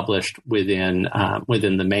be published within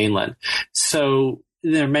the mainland. So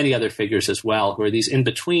there are many other figures as well who are these in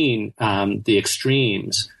between the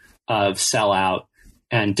extremes of sellout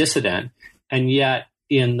and dissident. And yet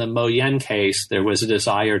in the Mo Yan case, there was a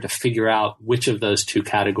desire to figure out which of those two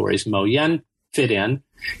categories Mo Yan fit in.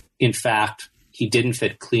 In fact, he didn't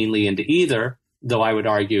fit cleanly into either, though I would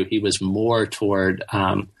argue he was more toward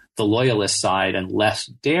the loyalist side and less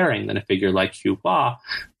daring than a figure like Hua.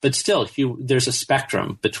 But still, there's a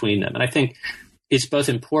spectrum between them. And I think it's both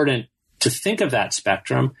important to think of that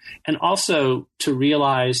spectrum and also to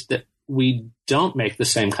realize that we don't make the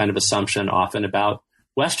same kind of assumption often about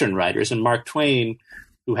Western writers. And Mark Twain,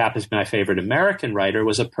 who happens to be my favorite American writer,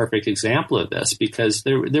 was a perfect example of this, because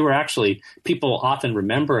there were actually, people often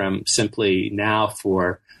remember him simply now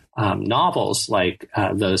for novels like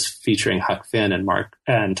those featuring Huck Finn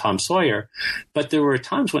and Tom Sawyer. But there were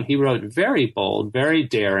times when he wrote very bold, very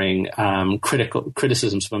daring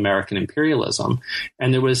criticisms of American imperialism.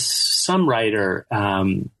 And there was some writer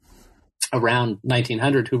around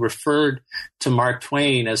 1900 who referred to Mark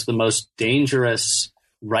Twain as the most dangerous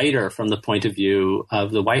writer from the point of view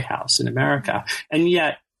of the White House in America. And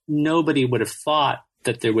yet nobody would have thought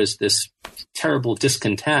that there was this terrible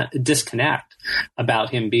disconnect about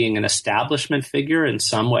him being an establishment figure in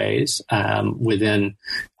some ways within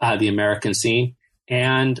the American scene,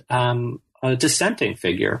 and a dissenting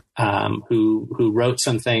figure who wrote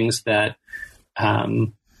some things that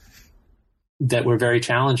were very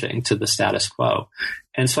challenging to the status quo.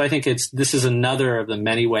 And so I think this is another of the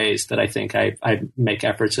many ways that I think I make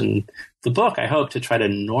efforts in the book, I hope, to try to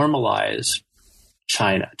normalize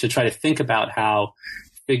China, to try to think about how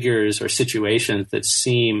figures or situations that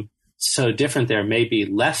seem so different there may be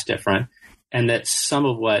less different, and that some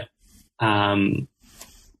of what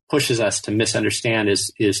pushes us to misunderstand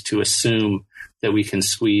is to assume that we can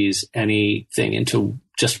squeeze anything into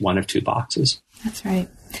just one of two boxes. That's right.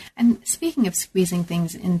 And speaking of squeezing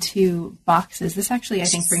things into boxes, this actually, I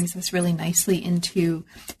think, brings us really nicely into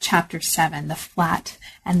Chapter 7, the flat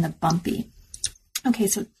and the bumpy. Okay,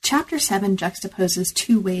 so Chapter 7 juxtaposes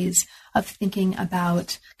two ways of thinking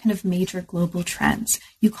about kind of major global trends.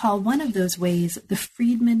 You call one of those ways the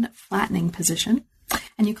Friedman flattening position,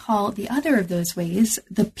 and you call the other of those ways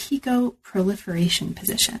the Pico proliferation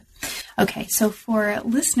position. Okay, so for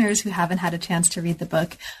listeners who haven't had a chance to read the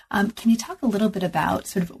book, can you talk a little bit about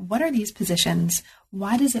sort of what are these positions,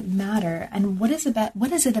 why does it matter, and what is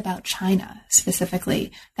it about China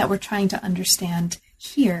specifically that we're trying to understand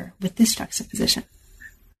here with this juxtaposition?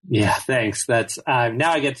 Yeah, thanks. That's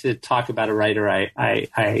now I get to talk about a writer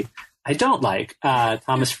I don't like,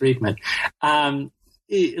 Thomas Friedman. At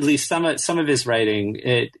least some of his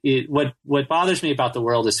writing. What bothers me about The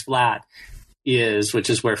World is Flat which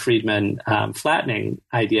is where Friedman flattening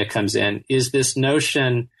idea comes in, is this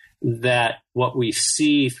notion that what we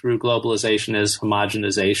see through globalization is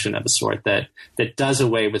homogenization of a sort that does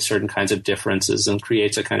away with certain kinds of differences and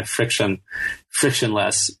creates a kind of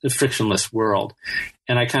frictionless world.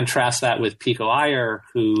 And I contrast that with Pico Iyer,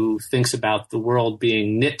 who thinks about the world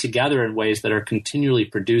being knit together in ways that are continually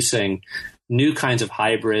producing new kinds of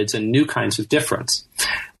hybrids and new kinds of difference.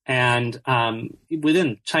 And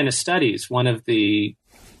within China Studies, one of the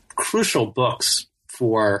crucial books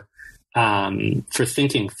for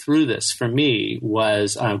thinking through this for me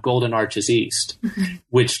was Golden Arches East, mm-hmm.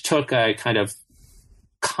 which took a kind of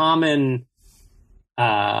common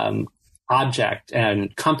object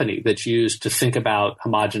and company that's used to think about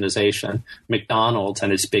homogenization, McDonald's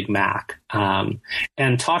and its Big Mac,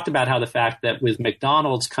 and talked about how the fact that with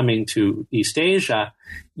McDonald's coming to East Asia,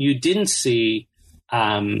 you didn't see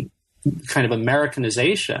kind of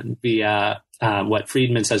Americanization via what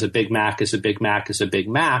Friedman says a Big Mac is a Big Mac is a Big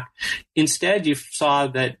Mac. Instead, you saw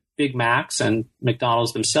that Big Macs and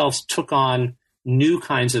McDonald's themselves took on new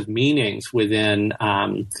kinds of meanings within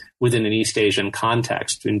an East Asian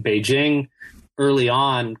context. In Beijing, early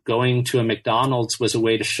on, going to a McDonald's was a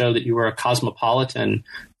way to show that you were a cosmopolitan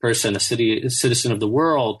person, a citizen of the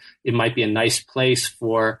world. It might be a nice place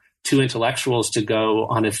for two intellectuals to go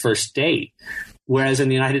on a first date. Whereas in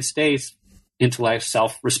the United States,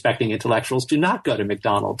 self-respecting intellectuals do not go to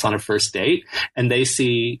McDonald's on a first date, and they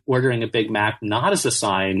see ordering a Big Mac not as a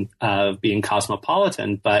sign of being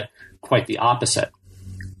cosmopolitan, but quite the opposite.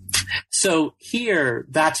 So here,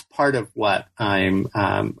 that's part of what I'm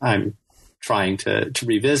trying to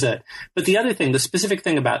revisit. But the other thing, the specific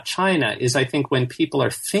thing about China is I think when people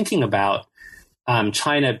are thinking about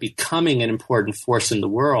China becoming an important force in the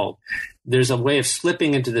world, there's a way of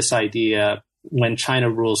slipping into this idea when China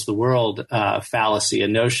rules the world fallacy, a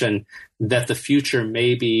notion that the future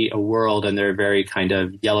may be a world, and there are very kind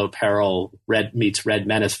of yellow peril, red meets red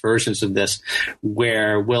menace versions of this,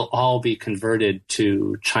 where we'll all be converted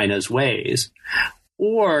to China's ways.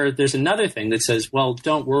 Or there's another thing that says, well,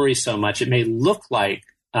 don't worry so much. It may look like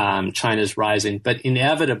China's rising, but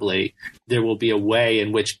inevitably there will be a way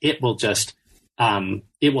in which it will just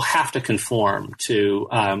it will have to conform to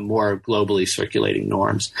more globally circulating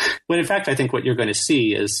norms. When in fact, I think what you're going to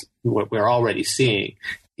see is what we're already seeing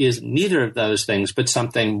is neither of those things, but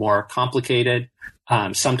something more complicated,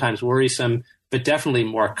 sometimes worrisome, but definitely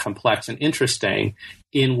more complex and interesting,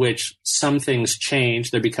 in which some things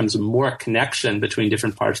change. There becomes more connection between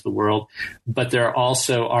different parts of the world, but there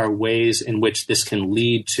also are ways in which this can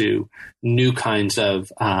lead to new kinds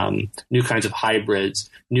of hybrids,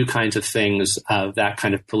 new kinds of things of that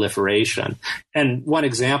kind of proliferation. And one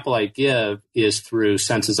example I give is through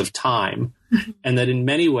senses of time, and that in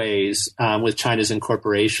many ways, with China's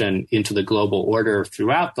incorporation into the global order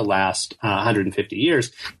throughout the last 150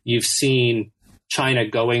 years, you've seen China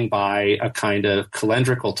going by a kind of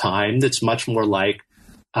calendrical time that's much more like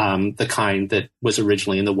the kind that was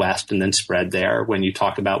originally in the West and then spread there. When you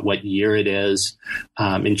talk about what year it is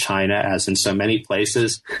in China, as in so many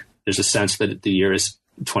places, there's a sense that the year is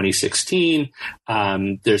 2016.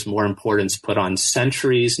 There's more importance put on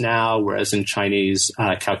centuries now, whereas in Chinese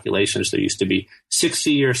calculations, there used to be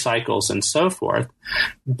 60-year cycles and so forth.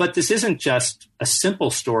 But this isn't just a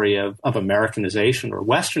simple story of Americanization or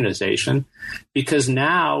Westernization, because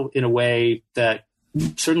now, in a way that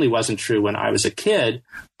certainly wasn't true when I was a kid,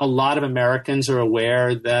 a lot of Americans are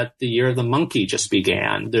aware that the year of the monkey just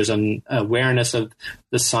began. There's an awareness of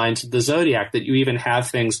the signs of the zodiac, that you even have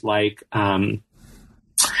things like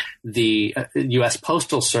the U.S.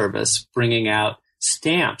 Postal Service bringing out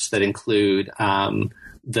stamps that include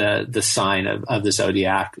the sign of the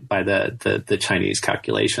zodiac by the Chinese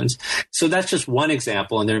calculations. So that's just one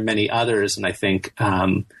example, and there are many others. And I think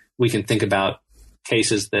we can think about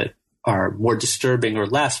cases that are more disturbing or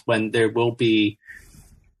less when there will be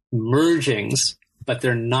mergings, but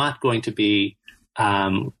they're not going to be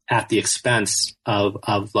at the expense of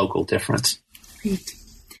local difference. Great.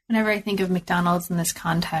 Whenever I think of McDonald's in this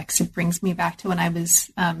context, it brings me back to when I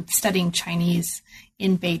was studying Chinese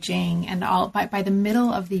in Beijing. And by the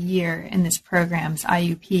middle of the year in this program's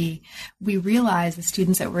IUP, we realized, the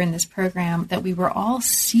students that were in this program, that we were all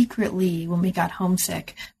secretly, when we got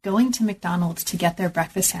homesick, going to McDonald's to get their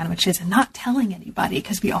breakfast sandwiches and not telling anybody,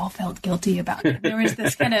 because we all felt guilty about it. There was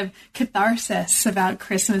this kind of catharsis about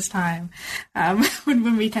Christmas time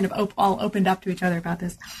when we kind of all opened up to each other about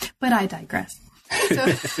this. But I digress. So,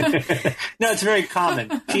 no, it's very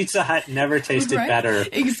common. Pizza Hut never tasted better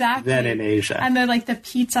than in Asia. And they're like the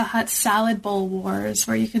Pizza Hut salad bowl wars,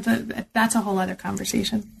 where you could, that's a whole other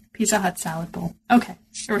conversation. Pizza Hut salad bowl. Okay.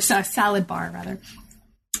 Or salad bar, rather.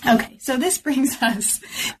 Okay, so this brings us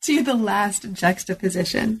to the last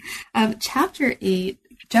juxtaposition. Chapter 8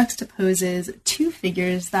 juxtaposes two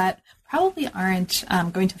figures that probably aren't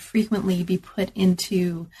going to frequently be put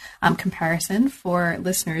into comparison for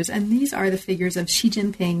listeners, and these are the figures of Xi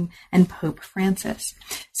Jinping and Pope Francis.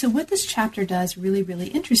 So what this chapter does really, really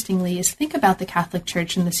interestingly is think about the Catholic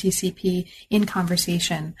Church and the CCP in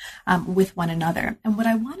conversation with one another. And what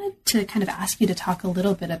I wanted to kind of ask you to talk a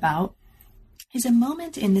little bit about is a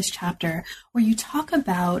moment in this chapter where you talk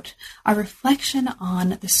about a reflection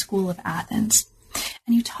on the School of Athens.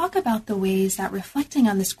 And you talk about the ways that reflecting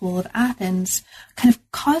on the School of Athens kind of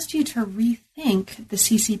caused you to rethink the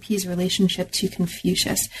CCP's relationship to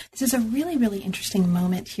Confucius. This is a really, really interesting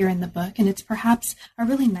moment here in the book, and it's perhaps a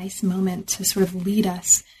really nice moment to sort of lead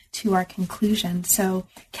us to our conclusion. So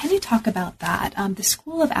can you talk about that? The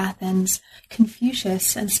School of Athens,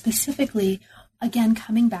 Confucius, and specifically, again,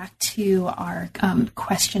 coming back to our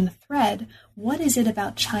question thread, what is it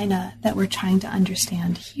about China that we're trying to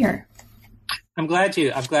understand here? I'm glad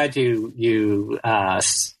you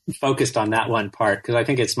focused on that one part, because I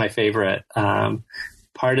think it's my favorite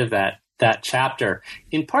part of that chapter.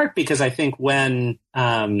 In part because I think when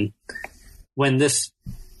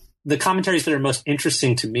the commentaries that are most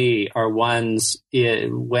interesting to me are ones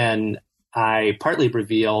when I partly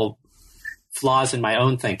reveal flaws in my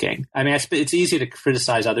own thinking. I mean, it's easy to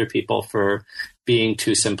criticize other people for being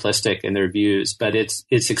too simplistic in their views, but it's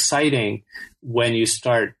exciting when you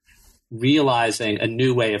start realizing a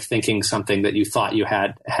new way of thinking something that you thought you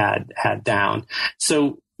had down.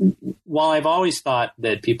 So while I've always thought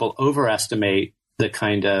that people overestimate the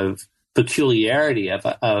kind of peculiarity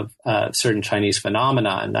of certain Chinese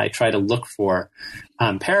phenomena, and I try to look for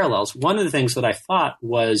parallels, one of the things that I thought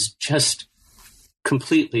was just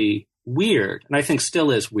completely weird, and I think still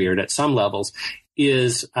is weird at some levels,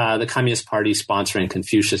 is the Communist Party sponsoring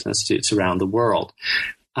Confucius Institutes around the world.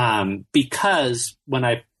 Because when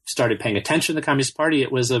I started paying attention to the Communist Party,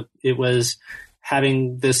 it was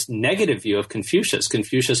having this negative view of Confucius.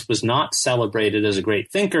 Confucius was not celebrated as a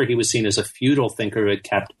great thinker. He was seen as a feudal thinker who had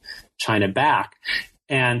kept China back.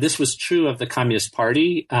 And this was true of the Communist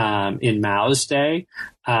Party in Mao's day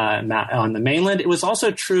on the mainland. It was also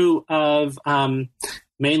true of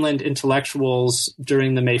mainland intellectuals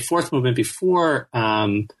during the May 4th movement before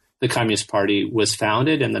the Communist Party was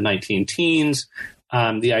founded in the 19-teens.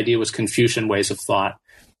 The idea was Confucian ways of thought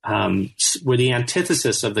were the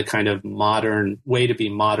antithesis of the kind of modern way to be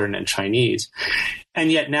modern and Chinese.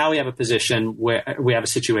 And yet now we have a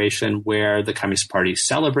situation where the Communist Party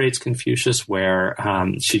celebrates Confucius, where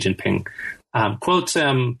Xi Jinping quotes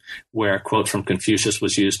him, where a quote from Confucius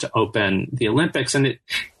was used to open the Olympics. And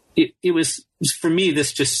it was, for me,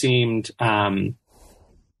 this just seemed,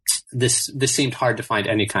 this seemed hard to find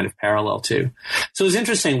any kind of parallel to. So it was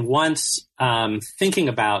interesting once thinking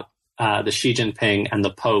about the Xi Jinping and the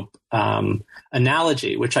Pope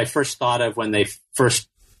analogy, which I first thought of when they first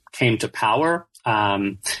came to power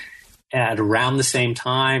at around the same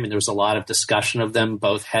time. And there was a lot of discussion of them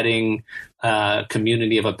both heading a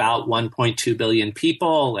community of about 1.2 billion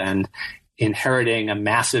people and inheriting a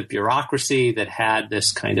massive bureaucracy that had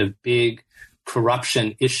this kind of big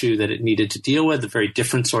corruption issue that it needed to deal with, the very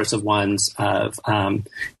different sorts of ones of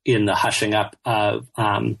in the hushing up of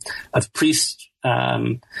priests,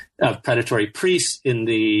 of predatory priests in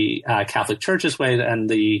the Catholic Church's way, and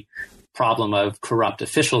the problem of corrupt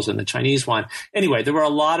officials in the Chinese one. Anyway, there were a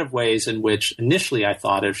lot of ways in which initially I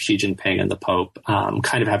thought of Xi Jinping and the Pope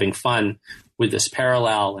kind of having fun with this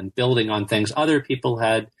parallel and building on things other people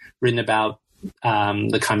had written about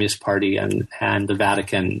the Communist Party and the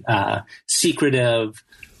Vatican, secretive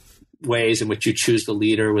ways in which you choose the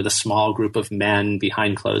leader with a small group of men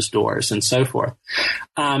behind closed doors and so forth.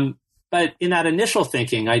 But in that initial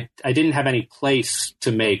thinking, I didn't have any place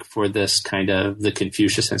to make for this kind of the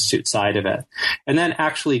Confucius Institute side of it. And then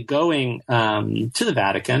actually going to the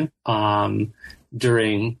Vatican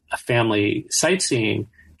during a family sightseeing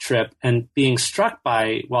trip and being struck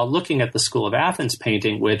by, while looking at the School of Athens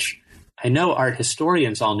painting, which I know art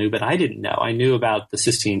historians all knew, but I didn't know. I knew about the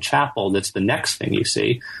Sistine Chapel. That's the next thing you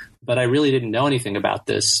see. But I really didn't know anything about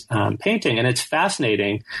this painting. And it's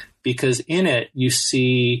fascinating because in it you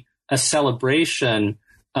see a celebration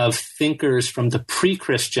of thinkers from the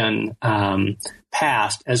pre-Christian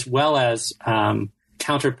past, as well as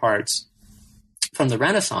counterparts from the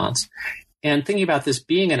Renaissance. And thinking about this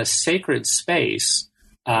being in a sacred space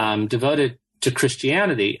devoted to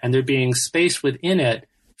Christianity, and there being space within it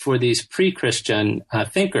for these pre-Christian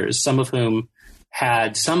thinkers, some of whom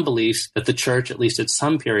had some beliefs that the church, at least at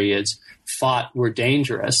some periods, thought were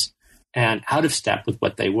dangerous and out of step with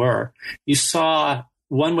what they were. You saw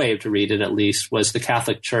one way to read it, at least, was the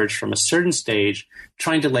Catholic Church from a certain stage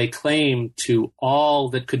trying to lay claim to all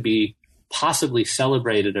that could be possibly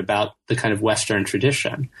celebrated about the kind of Western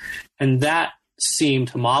tradition. And that seemed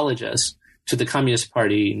homologous to the Communist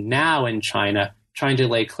Party now in China, trying to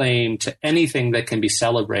lay claim to anything that can be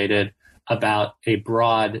celebrated about a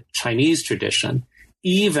broad Chinese tradition,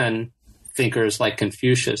 even thinkers like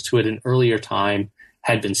Confucius, who at an earlier time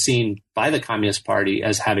had been seen by the Communist Party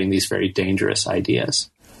as having these very dangerous ideas.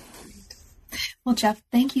 Well, Jeff,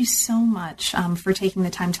 thank you so much for taking the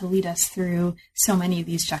time to lead us through so many of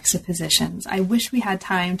these juxtapositions. I wish we had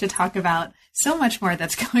time to talk about so much more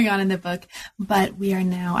that's going on in the book, but we are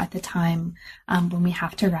now at the time when we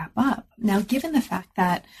have to wrap up. Now, given the fact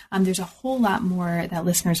that there's a whole lot more that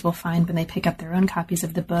listeners will find when they pick up their own copies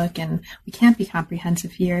of the book, and we can't be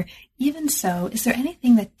comprehensive here, even so, is there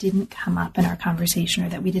anything that didn't come up in our conversation or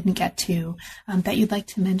that we didn't get to that you'd like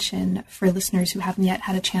to mention for listeners who haven't yet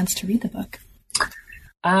had a chance to read the book?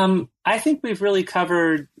 I think we've really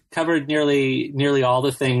covered covered nearly all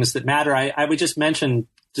the things that matter. I would just mention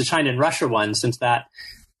the China and Russia one, since that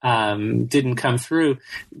didn't come through,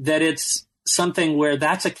 that it's something where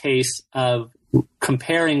that's a case of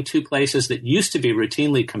comparing two places that used to be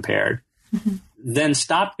routinely compared, then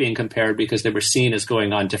stopped being compared because they were seen as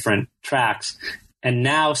going on different tracks, and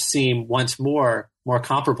now seem once more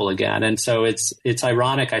comparable again. And so it's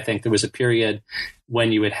ironic. I think there was a period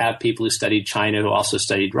when you would have people who studied China who also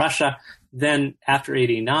studied Russia. Then after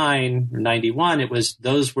 89 or 91,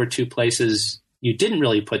 those were two places you didn't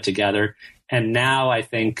really put together. And now I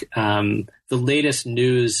think the latest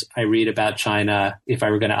news I read about China, if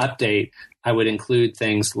I were going to update, I would include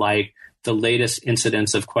things like the latest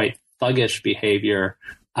incidents of quite thuggish behavior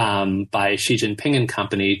by Xi Jinping and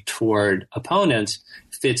company toward opponents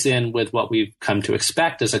fits in with what we've come to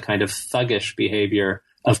expect as a kind of thuggish behavior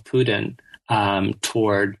of Putin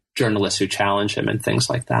toward journalists who challenge him and things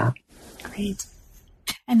like that. Great.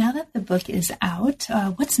 And now that the book is out,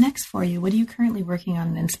 what's next for you? What are you currently working on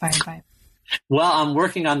and inspired by? Well, I'm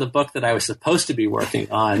working on the book that I was supposed to be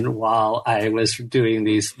working on while I was doing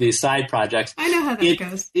these side projects. I know how that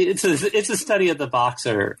goes. It's a study of the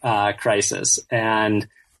Boxer crisis and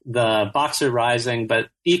the Boxer Rising, but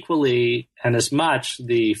equally and as much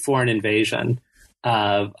the foreign invasion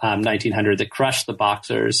of 1900 that crushed the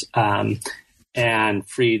Boxers and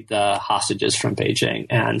freed the hostages from Beijing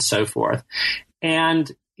and so forth.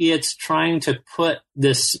 And it's trying to put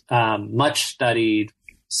this much studied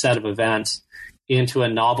set of events into a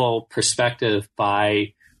novel perspective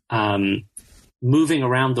by moving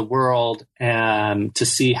around the world to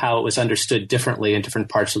see how it was understood differently in different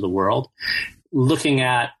parts of the world, looking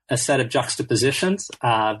at a set of juxtapositions,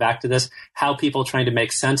 back to this, how people trying to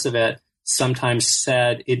make sense of it sometimes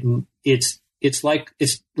said it's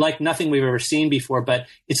like nothing we've ever seen before, but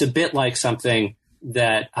it's a bit like something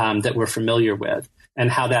that we're familiar with, and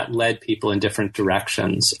how that led people in different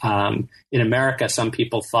directions. In America, some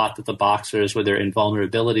people thought that the Boxers, with their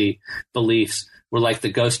invulnerability beliefs, were like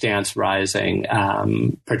the Ghost Dance Rising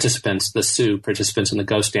participants, the Sioux participants in the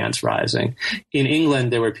Ghost Dance Rising. In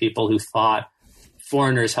England, there were people who thought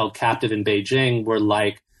foreigners held captive in Beijing were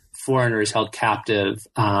like foreigners held captive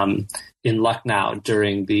in Lucknow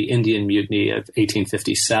during the Indian Mutiny of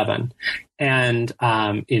 1857. And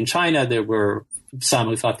in China, there were some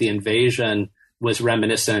who thought the invasion was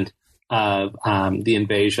reminiscent of the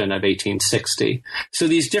invasion of 1860. So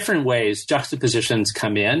these different ways, juxtapositions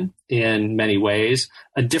come in many ways.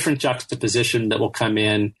 A different juxtaposition that will come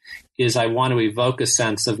in is I want to evoke a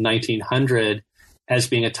sense of 1900 as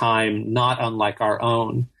being a time not unlike our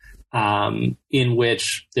own, in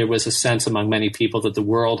which there was a sense among many people that the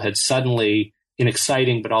world had suddenly, in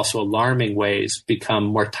exciting but also alarming ways, become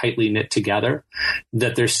more tightly knit together,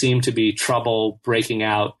 that there seemed to be trouble breaking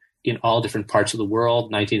out in all different parts of the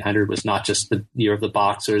world. 1900 was not just the year of the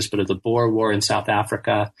Boxers, but of the Boer War in South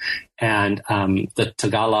Africa and the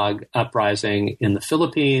Tagalog uprising in the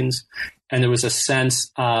Philippines. And there was a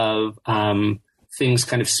sense of things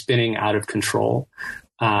kind of spinning out of control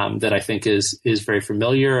that I think is very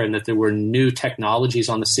familiar, and that there were new technologies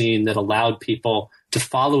on the scene that allowed people to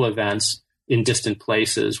follow events in distant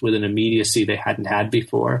places with an immediacy they hadn't had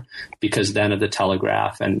before, because then of the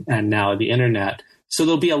telegraph and now the internet. So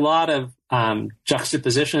there'll be a lot of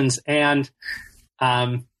juxtapositions, and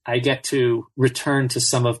I get to return to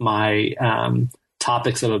some of my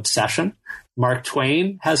topics of obsession. Mark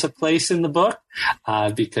Twain has a place in the book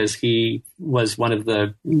because he was one of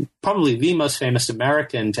probably the most famous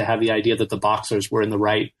American to have the idea that the Boxers were in the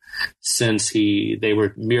right, since they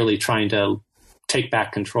were merely trying to take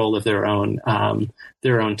back control of their own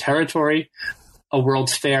territory. A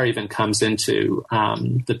World's Fair even comes into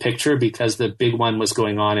the picture, because the big one was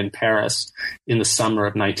going on in Paris in the summer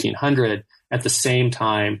of 1900, at the same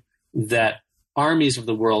time that armies of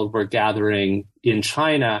the world were gathering in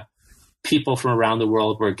China. People from around the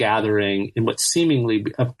world were gathering in what seemingly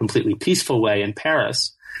a completely peaceful way in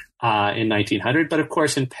Paris in 1900. But of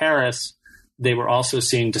course, in Paris, they were also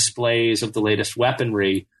seeing displays of the latest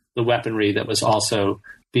weaponry, the weaponry that was also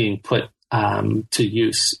being put to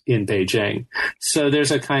use in Beijing. So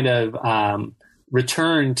there's a kind of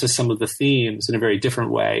return to some of the themes in a very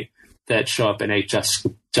different way that show up in 8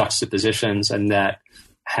 juxtapositions, and that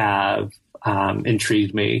have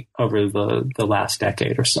intrigued me over the last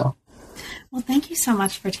decade or so. Well, thank you so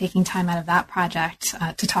much for taking time out of that project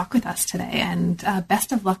to talk with us today, and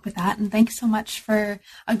best of luck with that. And thanks so much for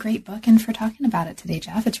a great book and for talking about it today,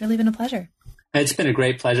 Jeff. It's really been a pleasure. It's been a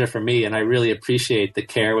great pleasure for me, and I really appreciate the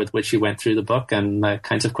care with which you went through the book and the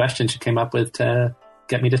kinds of questions you came up with to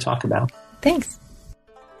get me to talk about. Thanks.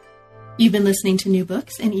 You've been listening to New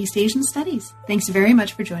Books in East Asian Studies. Thanks very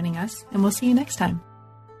much for joining us, and we'll see you next time.